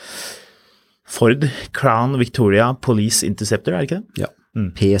Ford Crown Victoria Police Interceptor, er det ikke det? Ja,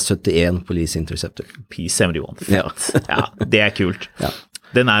 P71 Police Interceptor. P71, ja, det er kult.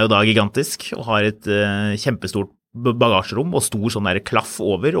 Den er jo da gigantisk og har et kjempestort bagasjerom og stor sånn der klaff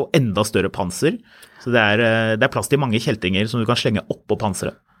over og enda større panser. Så det er plass til mange kjeltringer som du kan slenge opp på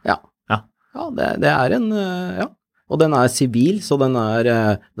panseret. Ja, det er en, og den er sivil, så den er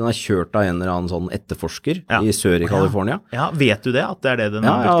kjørt av en eller annen sånn etterforsker i sør i California. Ja, vet du det, at det er det den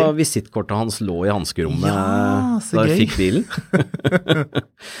har brukt til? Ja, visittkortet hans lå i hanskerommet da jeg fikk bilen.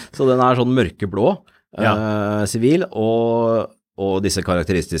 Så den er sånn mørkeblå, sivil, og og disse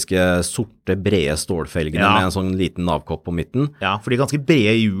karakteristiske sorte, brede stålfelgene med en sånn liten navkopp på midten. Ja, for de er ganske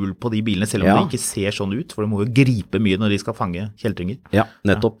brede hjul på de bilene, selv om de ikke ser sånn ut, for de må jo gripe mye når de skal fange kjeltringer. Ja,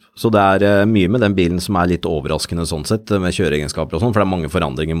 nettopp. Så det er mye med den bilen som er litt overraskende sånn sett, med kjøreegenskaper og sånn, for det er mange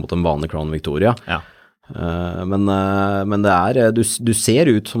forandringer mot en vanlig Crown Victoria. Ja. Men det er, du ser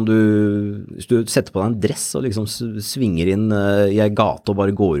ut som hvis du setter på deg en dress og liksom svinger inn i en gate og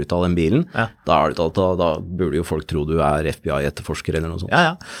bare går ut av den bilen, da burde jo folk tro du er FBI-etterforsker eller noe sånt.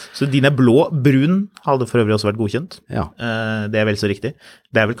 Ja. Så din er blå, brun hadde for øvrig også vært godkjent. Ja. Det er vel så riktig.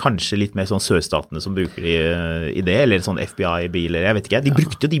 Det er vel kanskje litt mer sånn sørstatene som bruker i det, eller sånn FBI-biler, jeg vet ikke. De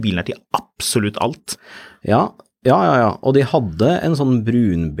brukte de bilene til absolutt alt. Ja, og de hadde en sånn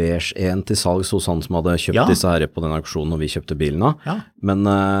brunbeige en til salgs hos han som hadde kjøpt disse her på den aksjonen når vi kjøpte bilen av, men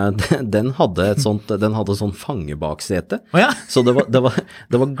den hadde sånn fangebaksete, så det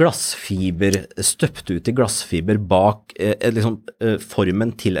var glassfiber, støpt ut i glassfiber bak liksom,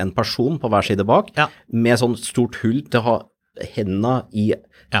 formen til en person på hver side bak, med sånn stort hull til å ha hendene i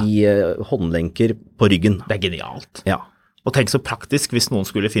håndlenker på ryggen. Det er genialt. Ja. Og tenk så praktisk hvis noen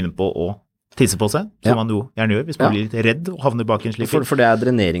skulle finne på å tisse på seg, som man jo gjerne gjør hvis man blir litt redd og havner bak en slik. For det er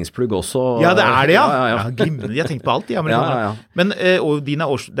dreneringsplugg også. Ja, det er det, ja. Glimrende, jeg tenkte på alt, Men, og din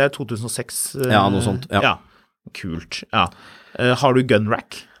det er 2006. Ja, noe sånt, ja. Kult, ja. Har du gun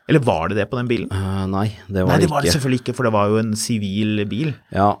rack? Eller var det på den bilen? Nei, det var det ikke. Nei, det var det selvfølgelig ikke, for det var jo en sivil bil.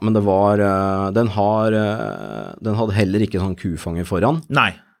 Ja, men det var, den hadde heller ikke sånn kufanger foran.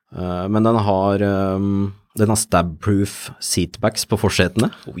 Nei. Men den har stab-proof seatbacks på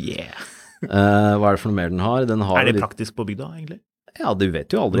forsetene. Oh yeah. Hva er det for noe mer den har? Er det praktisk på bygda, egentlig? Ja, du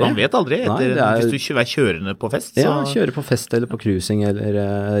vet jo aldri. Man vet aldri, hvis du er kjørende på fest. Så... Ja, kjøre på fest eller på cruising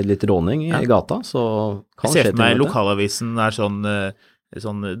eller litt råning i gata, så kan det skje. Jeg ser for meg lokalavisen er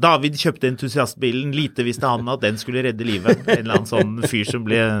sånn David kjøpte entusiastbilen, lite visste han at den skulle redde livet. En eller annen sånn fyr som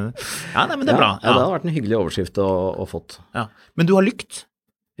ble... Ja, nei, men det er bra. Ja, det hadde vært en hyggelig overskrift å fått. Ja, men du har lykt.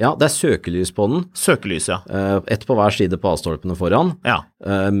 Ja, det er søkelys på den. Søkelys, ja. Et på hver side på avstolpene foran,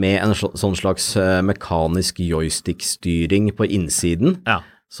 med en sånn slags mekanisk joystick-styring på innsiden,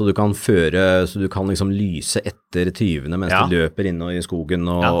 så du kan liksom lyse etter tyvene mens de løper inne i skogen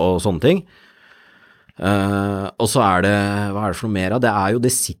og sånne ting. Og så hva er det for noe mer av?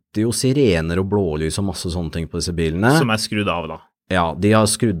 Det sitter jo sirener og blålys og masse sånne ting på disse bilene. Som er skrudd av da? Ja, de har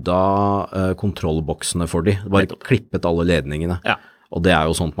skrudd av kontrollboksene for de, bare klippet alle ledningene. Ja. Og det er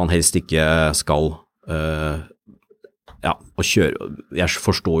jo sånt man helst ikke skal å kjøre. Jeg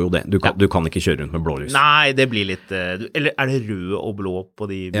forstår jo det. Du kan ikke kjøre rundt med blålys. Nei, det blir litt eller er det rød og blå på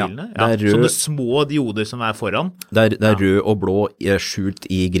de bilene? Ja, det er rød. Sånne små dioder som er foran. Det er rød og blå skjult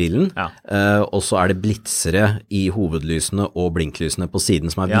i grillen, og så er det blitsere i hovedlysene og blinklysene på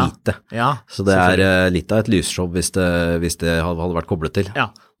siden som er hvite. Ja, så det er litt av et lysshow hvis det hadde vært koblet til.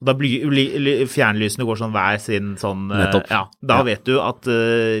 Ja. Da fjernlysene går sånn hver sin sånn, da vet du at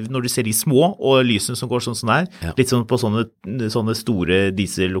når du ser de små og lysene som går sånn her, litt sånn på sånne store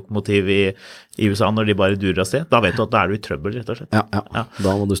diesellokomotiv i USA når de bare durer av sted, da vet du at da er du i trøbbel, rett og slett. Ja.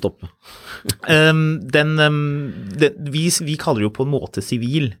 Da må du stoppe. Vi kaller det jo på en måte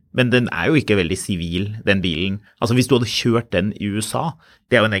sivil, men den er jo ikke veldig sivil, den bilen. Altså hvis du hadde kjørt den i USA,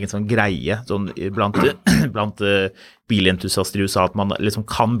 det er jo en egen sånn greie sånn blant bilentusiaster i USA, at man liksom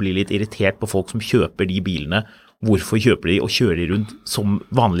kan bli litt irritert på folk som kjøper de bilene. Hvorfor kjøper de og kjører de rundt som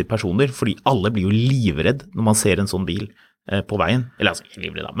vanlige personer? Fordi alle blir jo livredd når man ser en sånn bil på veien. Eller altså, ikke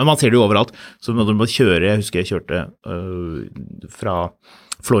livredd da, men man ser det jo overalt. Så når du må kjøre, jeg husker jeg kjørte fra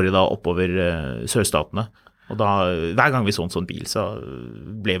Florida oppover sørstatene, og da, hver gang vi så en sånn bil, så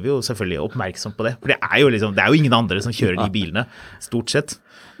ble vi jo selvfølgelig oppmerksom på det. For det er jo ingen andre som kjører de bilene, stort sett.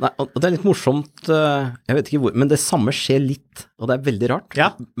 Nei, og det er litt morsomt, jeg vet ikke hvor, men det samme skjer litt, og det er veldig rart,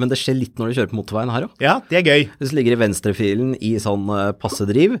 men det skjer litt når du kjører på motorveien her også. Ja, det er gøy. Hvis du ligger i venstrefilen i sånn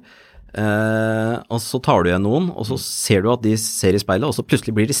passedriv, og så tar du igjen noen, og så ser du at de ser i speilet, og så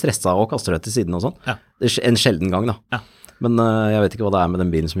plutselig blir de stresset og kaster deg til siden og sånn. Ja. Det er en sjelden gang da. Ja. Men jeg vet ikke hva det er med den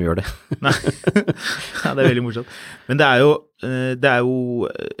bilen som gjør det. Nei, ja, det er veldig morsomt. Men det er jo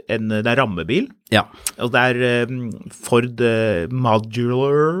en rammebil. Ja. Og det er Ford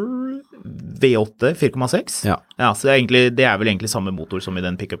Modular V8 4,6. Ja. Ja, så det er vel egentlig samme motor som i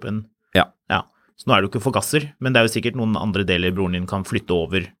den pickupen. Ja. Ja. Så nå er det jo ikke forgasser, men det er jo sikkert noen andre deler broren din kan flytte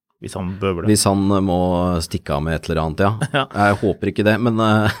over hvis han behøver det. Hvis han må stikke av med et eller annet, ja. Jeg håper ikke det, men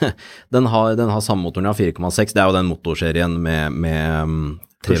den har samme motoren, 4,6. Det er jo den motorserien med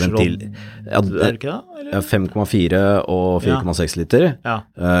 3-ventil. Ja, Er det ikke det? Eller? 5,4 og 4,6 liter, Ja.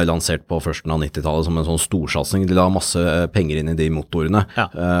 lansert på førsten av 90-tallet som en sånn storsatsing. De la masse penger inn i de motorene,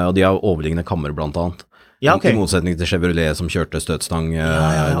 og de har overliggende kammer blant annet. Ja, ok. I motsetning til Chevrolet som kjørte støtstang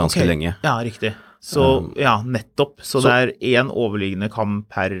ganske lenge. Ja, riktig. Så, nettopp. Så det er en overliggende kam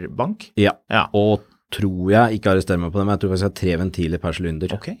per bank? Ja, og tror jeg, ikke arrester meg på det, men jeg tror faktisk jeg har 3 ventiler per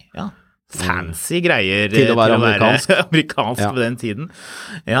sylinder. Ok, ja. Fancy greier til å være amerikansk på den tiden.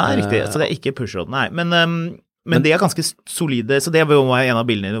 Ja, riktig. Så det er ikke pushrod, nei. Men det er ganske solide, så det var jo en av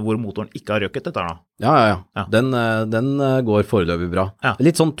bildene hvor motoren ikke har røket dette da. Ja. Den går foreløpig bra.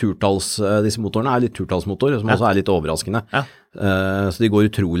 Litt sånn turtals, disse motorene er litt turtalsmotor, som også er litt overraskende. Så de går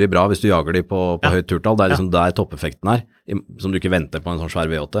utrolig bra hvis du jager de på høyt turtall. Det er liksom der toppeffekten er, som du ikke venter på en sånn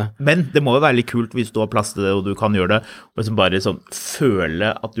svær V8. Men det må jo være litt kult hvis du har plass til det, og du kan gjøre det, og liksom bare sånn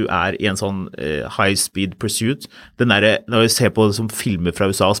føle at du er i en sånn high speed pursuit. Den der, når du ser på det som filmer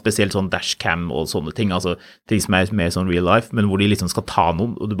fra USA, spesielt sånn dashcam og sånne ting, altså ting som er mer sånn real life, men hvor de liksom skal ta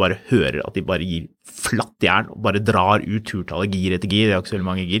noen, og du bare hører at de bare gir flatt jern, og bare drar ut turtallet gir etter gir, det er ikke så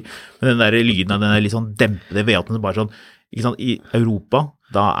veldig mange gir, men den der lyden av den der litt sånn dempede V8-en, bare sånn, ikke sant, i Europa,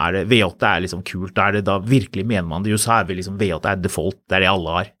 da er det, V8 er liksom kult, da virkelig mener man det, i USA er vi liksom, V8 er default, det er det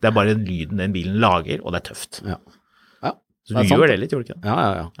alle har, det er bare den lyden den bilen lager, og det er tøft. Så du gjør det litt, gjør du ikke det?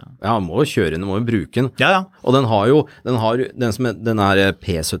 Ja, må jo kjøre den, må jo bruke den. Og den her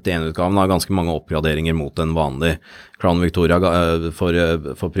P71-utgaven har ganske mange oppgraderinger mot en vanlig Crown Victoria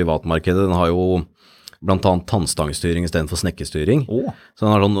for privatmarkedet. Den har jo blant annet tannstangstyring i stedet for snekkestyring. Så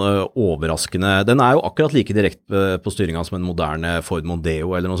den har sånn overraskende, den er jo akkurat like direkte på styringen som en moderne Ford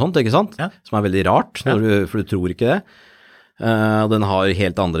Mondeo eller noe sånt, ikke sant? Som er veldig rart, for du tror ikke det. Den har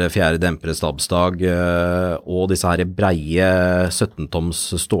helt andre fjerde dempere stabsdag, og disse her breie 17-toms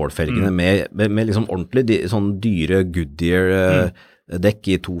stålfelgene med liksom ordentlig sånn dyre Goodyear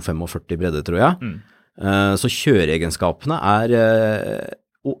dekk i 2,45 bredde, tror jeg. Så kjøreegenskapene er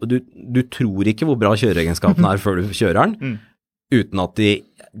du tror ikke hvor bra kjøreegenskapene er før du kjører den, uten at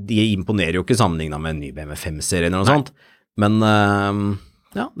de imponerer jo ikke sammenlignet med en ny BMW 5-serie eller noe sånt, men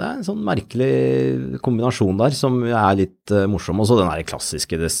ja, det er en sånn merkelig kombinasjon der som er litt morsom, og så den her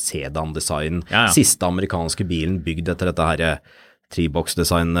klassiske sedan-design, siste amerikanske bilen bygd etter dette her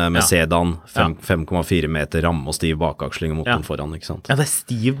Treebox-design med sedan, 5,4 meter ramme og stiv bakaksling og motoren foran, ikke sant? Ja, det er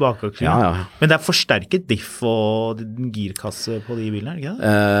stiv bakaksling. Men det er forsterket diff og girkasse på de bilene, er det ikke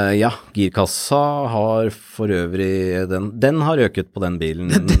det? Ja, girkassa har for øvrig, den har øket på den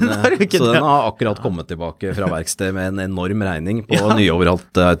bilen, så den har akkurat kommet tilbake fra verksted med en enorm regning på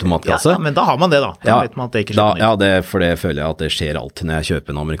nyoverholdt automatkasse. Ja, men da har man det da. Da vet man at det ikke skjer nytt. Ja, for det føler jeg at det skjer alltid når jeg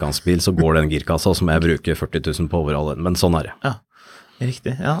kjøper en amerikansk bil, så går den girkassa, så må jeg bruke 40 000 på overall, men sånn er det. Ja.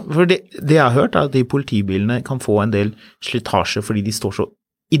 Riktig, ja. For det jeg har hørt er at de politibilene kan få en del slitasje fordi de står så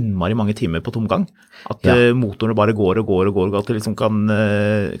innmari mange timer på tomgang, at motorene bare går, at det liksom kan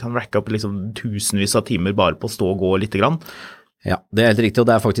racke opp liksom tusenvis av timer bare på å stå og gå litt grann. Ja, det er helt riktig, og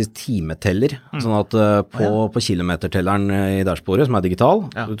det er faktisk timeteller, sånn at på kilometertelleren i dashbordet, som er digital,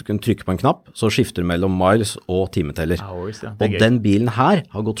 du kan trykke på en knapp, så skifter du mellom miles og timeteller. Hours, og den bilen her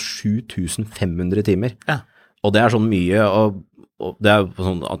har gått 7500 timer, og det er sånn mye, og det er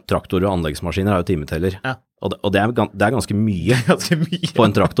sånn at traktorer og anleggsmaskiner er jo timeteller, og det er ganske mye på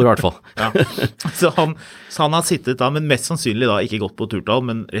en traktor i hvert fall. Så han har sittet da, men mest sannsynlig da ikke gått på turtall,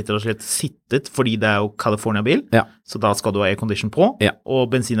 men rett og slett sittet, fordi det er jo California-bil, så da skal du ha aircondition på, og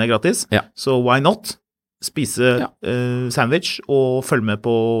bensin er gratis, så why not? Spise sandwich og følge med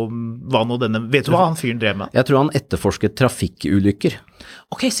på hva nå denne, vet du hva han fyren drev med? Jeg tror han etterforsket trafikkulykker.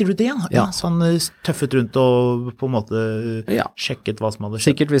 Ok, sier du det? Ja, så han tøffet rundt og på en måte sjekket hva som hadde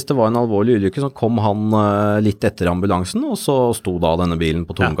skjedd. Sikkert hvis det var en alvorlig ulykke, så kom han litt etter ambulansen, og så sto da denne bilen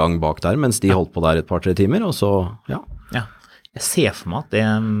på tomgang bak der, mens de holdt på der et par-tre timer, og så, Jeg ser for meg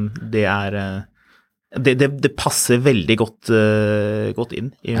at det er... Det passer veldig godt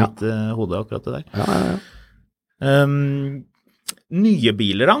inn i mitt hode, akkurat det der. Nye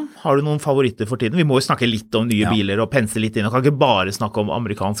biler da? Har du noen favoritter for tiden? Vi må jo snakke litt om nye biler og pense litt inn, og kan ikke bare snakke om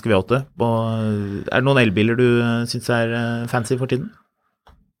amerikansk V8. Er det noen elbiler du synes er fancy for tiden?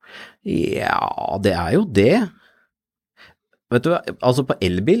 Ja, det er jo det. Vet du, altså på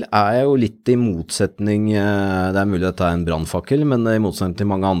elbil er jeg jo litt i motsetning, det er mulig at det er en brandfakkel, men i motsetning til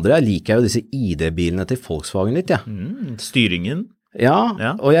mange andre, jeg liker jo disse ID-bilene til Volkswagen litt, Styringen?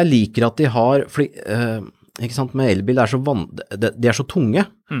 Ja, og jeg liker at de har, fordi, ikke sant, med elbil de er så tunge,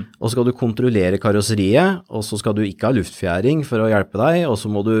 og så skal du kontrollere karosseriet, og så skal du ikke ha luftfjæring for å hjelpe deg, og så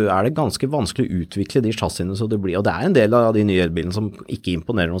er det ganske vanskelig å utvikle de chassene så det blir, og det er en del av de nye elbilene som ikke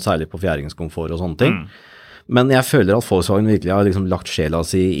imponerer noe særlig på fjæringskomfort og sånne ting. Men jeg føler at Volkswagen virkelig har liksom lagt sjela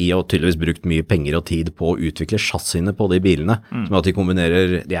si I og tydeligvis brukt mye penger og tid på å utvikle chassisene på de bilene, som at de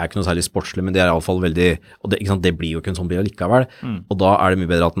kombinerer, de ikke noe særlig sportslig, men de I alle fall veldig, og det, ikke sant, det blir jo ikke en sånn bil likevel, og da det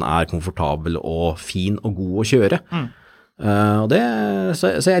mye bedre at den komfortabel og fin og god å kjøre. Og det,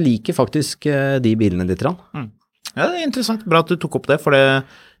 så jeg liker faktisk de bilene litt. Ja, det interessant, bra at du tok opp det, for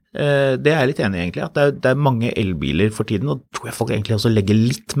det jeg litt enig I egentlig, at det mange elbiler for tiden, og tror jeg folk egentlig også legger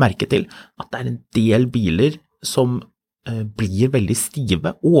litt merke til, at det en del biler som blir veldig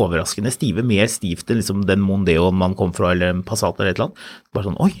stive, overraskende stive, mer stivt enn liksom den Mondeoen man kom fra, eller en Passat eller et eller annet. Bare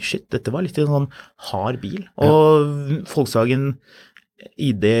sånn, oi shit, dette var litt en sånn hard bil. Og Volkswagen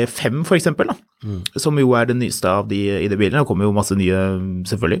ID5 for eksempel, da, som jo det nyeste av de ID-bilene, det kommer jo masse nye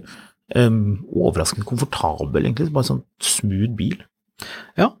selvfølgelig, overraskende komfortabel egentlig, bare sånn smooth bil.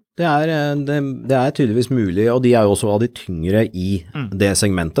 Ja, det tydeligvis mulig, og de jo også av de tyngre I det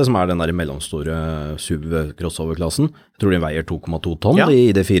segmentet, som den der mellomstore SUV-crossover-klassen. Jeg tror de veier 2,2 tonn, de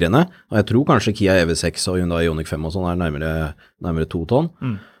ID4-ene, og jeg tror kanskje Kia EV6 og Hyundai Ioniq 5 og sånn nærmere 2 tonn.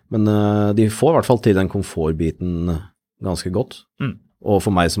 Men de får I hvert fall til den komfortbiten ganske godt. Og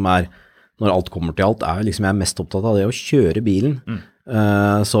for meg som når alt kommer til alt, liksom jeg mest opptatt av det å kjøre bilen.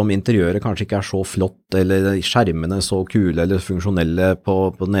 Som interiøret kanskje ikke så flott, eller skjermene så kule eller funksjonelle på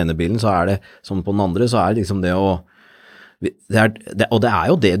den ene bilen, så det som på den andre, så det liksom det å og det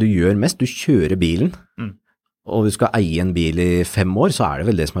jo det du gjør mest, du kjører bilen og du skal eie en bil I 5 år, så det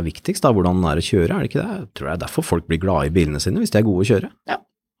vel det som viktigst da, hvordan den å kjøre, det ikke det? Jeg tror det derfor folk blir glade I bilene sine, hvis de gode å kjøre. Ja.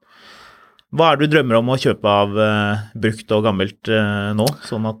 Hva du drømmer om å kjøpe av brukt og gammelt nå,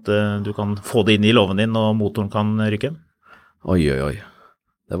 sånn at du kan få det inn I låven din og motoren kan rykke? Oi.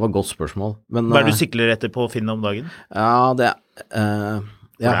 Det var et godt spørsmål. Men, hva du sikler etter på å finne om dagen? Ja, det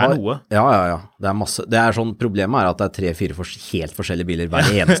noe. Ja. Det masse. Det sånn, problemet at det 3-4 helt forskjellige biler hver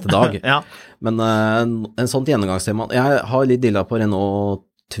eneste dag. Ja. Men en sånt gjennomgangstema, jeg har litt dilla på Renault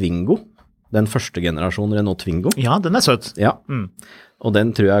Twingo, den første generasjonen Renault Twingo. Ja, den søt. Ja, og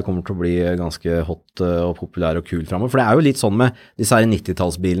den tror jeg kommer til å bli ganske hot og populær og kul fremover, for det jo litt sånn med disse her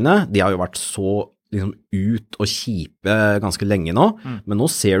 90-tallsbilene, de har jo vært så liksom ut og kjipe ganske lenge nå, men nå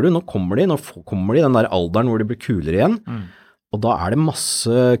ser du, nå kommer de den der alderen hvor de blir kulere igjen, og da det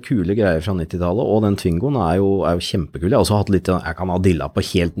masse kule greier fra 90-tallet, og den Twingoen jo kjempekul. Jeg har også hatt litt, jeg kan ha dilla på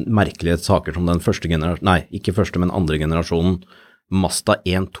helt merkelige saker som den første generasjonen, nei, ikke første, men andre generasjonen, Mazda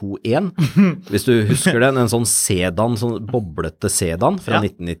 121, hvis du husker den, en sånn sedan, sånn boblete sedan fra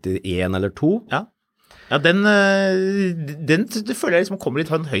 1991 eller 2. Ja. Ja, den føler jeg liksom kommer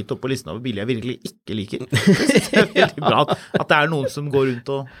litt høyt opp på listen over biler jeg virkelig ikke liker. Det veldig bra at det noen som går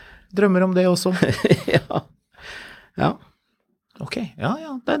rundt og drømmer om det også. Ja. Ok, ja,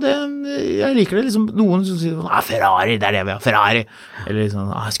 jeg liker det liksom, noen som sier, Ferrari, det det vi har, Ferrari, eller sånn,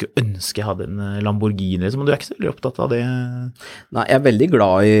 jeg skulle ønske jeg hadde en Lamborghini, liksom, men du ikke så veldig opptatt av det? Nei, jeg veldig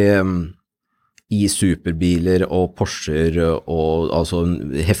glad I superbiler og Porscher og altså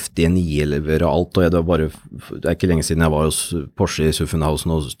heftige 911 og alt, og det ikke lenge siden jeg var hos Porsche I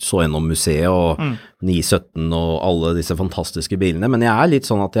Suffenhausen og så gjennom museet og 917 og alle disse fantastiske bilene, men jeg litt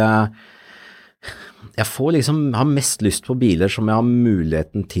sånn at jeg får liksom, har mest lyst på biler som jeg har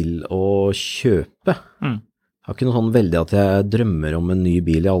muligheten til å kjøpe. Jeg har ikke noe sånn veldig at jeg drømmer om en ny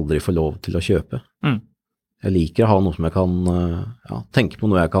bil jeg aldri får lov til å kjøpe. Jeg liker å ha noe som jeg kan tenke på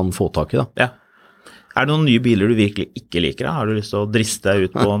noe jeg kan få tak I da. Ja. Det noen nye biler du virkelig ikke liker da? Har du lyst til å driste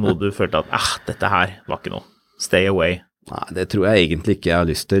deg ut på noe du følte at dette her var ikke noe, stay away? Nei, det tror jeg egentlig ikke jeg har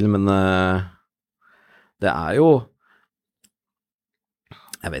lyst til, men det jo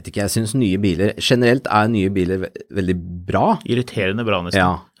jeg vet ikke, jeg synes nye biler, generelt nye biler veldig bra. Irriterende bra nesten.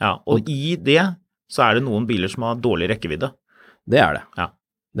 Ja. Og I det så det noen biler som har dårlig rekkevidde. Det det. Ja.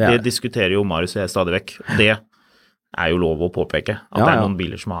 Det diskuterer jo Marius og jeg stadig vekk. Det jo lov å påpeke, at det noen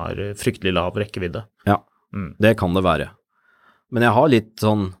biler som har fryktelig lav rekkevidde. Ja, det kan det være. Men jeg har litt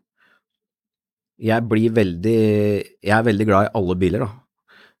sånn, jeg veldig glad I alle biler da.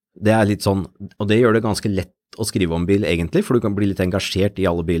 Det litt sånn, og det gjør det ganske lett å skrive om bil egentlig, for du kan bli litt engasjert I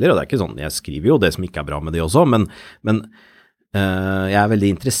alle biler, og det ikke sånn, jeg skriver jo det som ikke bra med de også, men jeg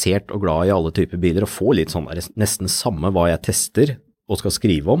veldig interessert og glad I alle typer biler, og får litt sånn nesten samme hva jeg tester og skal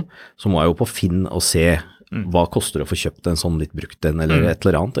skrive om, så må jeg jo på Finn og se hva koster det å få kjøpt en sånn litt brukt en, eller et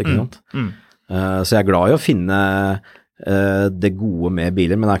eller annet, ikke sant? Så jeg glad I å finne det gode med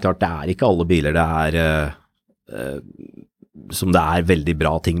biler, men det klart, det ikke alle biler det som det veldig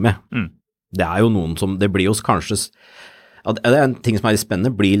bra ting med. Det jo noen som, det blir jo kanskje, det en ting som litt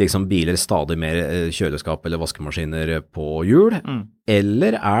spennende, blir liksom biler stadig mer kjøleskap eller vaskemaskiner på hjul,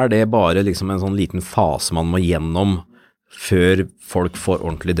 eller det bare liksom en sånn liten fase man må gjennom før folk får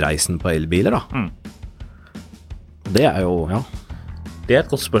ordentlig dreisen på elbiler da? Det jo, ja. Det et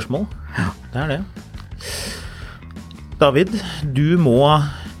godt spørsmål. Ja, det det. David, du må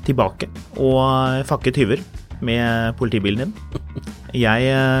tilbake og fakke tyver med politibilen din. Jeg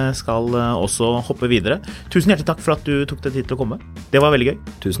skal også hoppe videre. Tusen hjertelig takk for at du tok deg tid til å komme. Det var veldig gøy.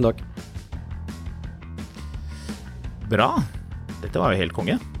 Tusen takk. Bra. Dette var jo helt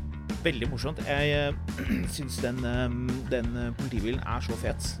konge. Veldig morsomt. Jeg synes den politibilen så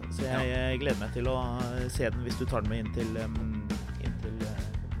fet, så jeg gleder meg til å se den hvis du tar den med inn til ja.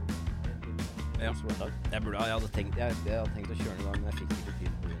 Jeg hadde tenkt å kjøre den i dag, men jeg fikk ikke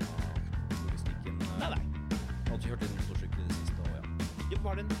tid på grunn av logistikken. Nei. Jeg hadde kjørt inn motorsykkel i det siste, og ja. Ja,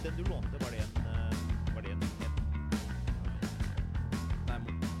 var den du lånte, var det en Nei,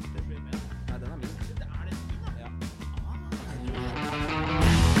 den min. Det den din, da? Ja.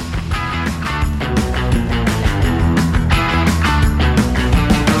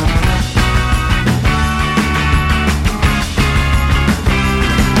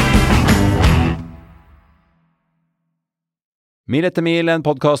 Mil etter mil, en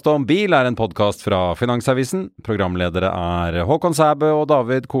podcast om bil, en podcast fra Finansavisen. Programledere Håkon Sæbø og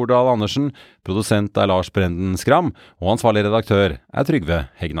David Kordal Andersen. Produsent Lars Brenden Skram. Og ansvarlig redaktør Trygve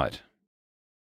Hegnar.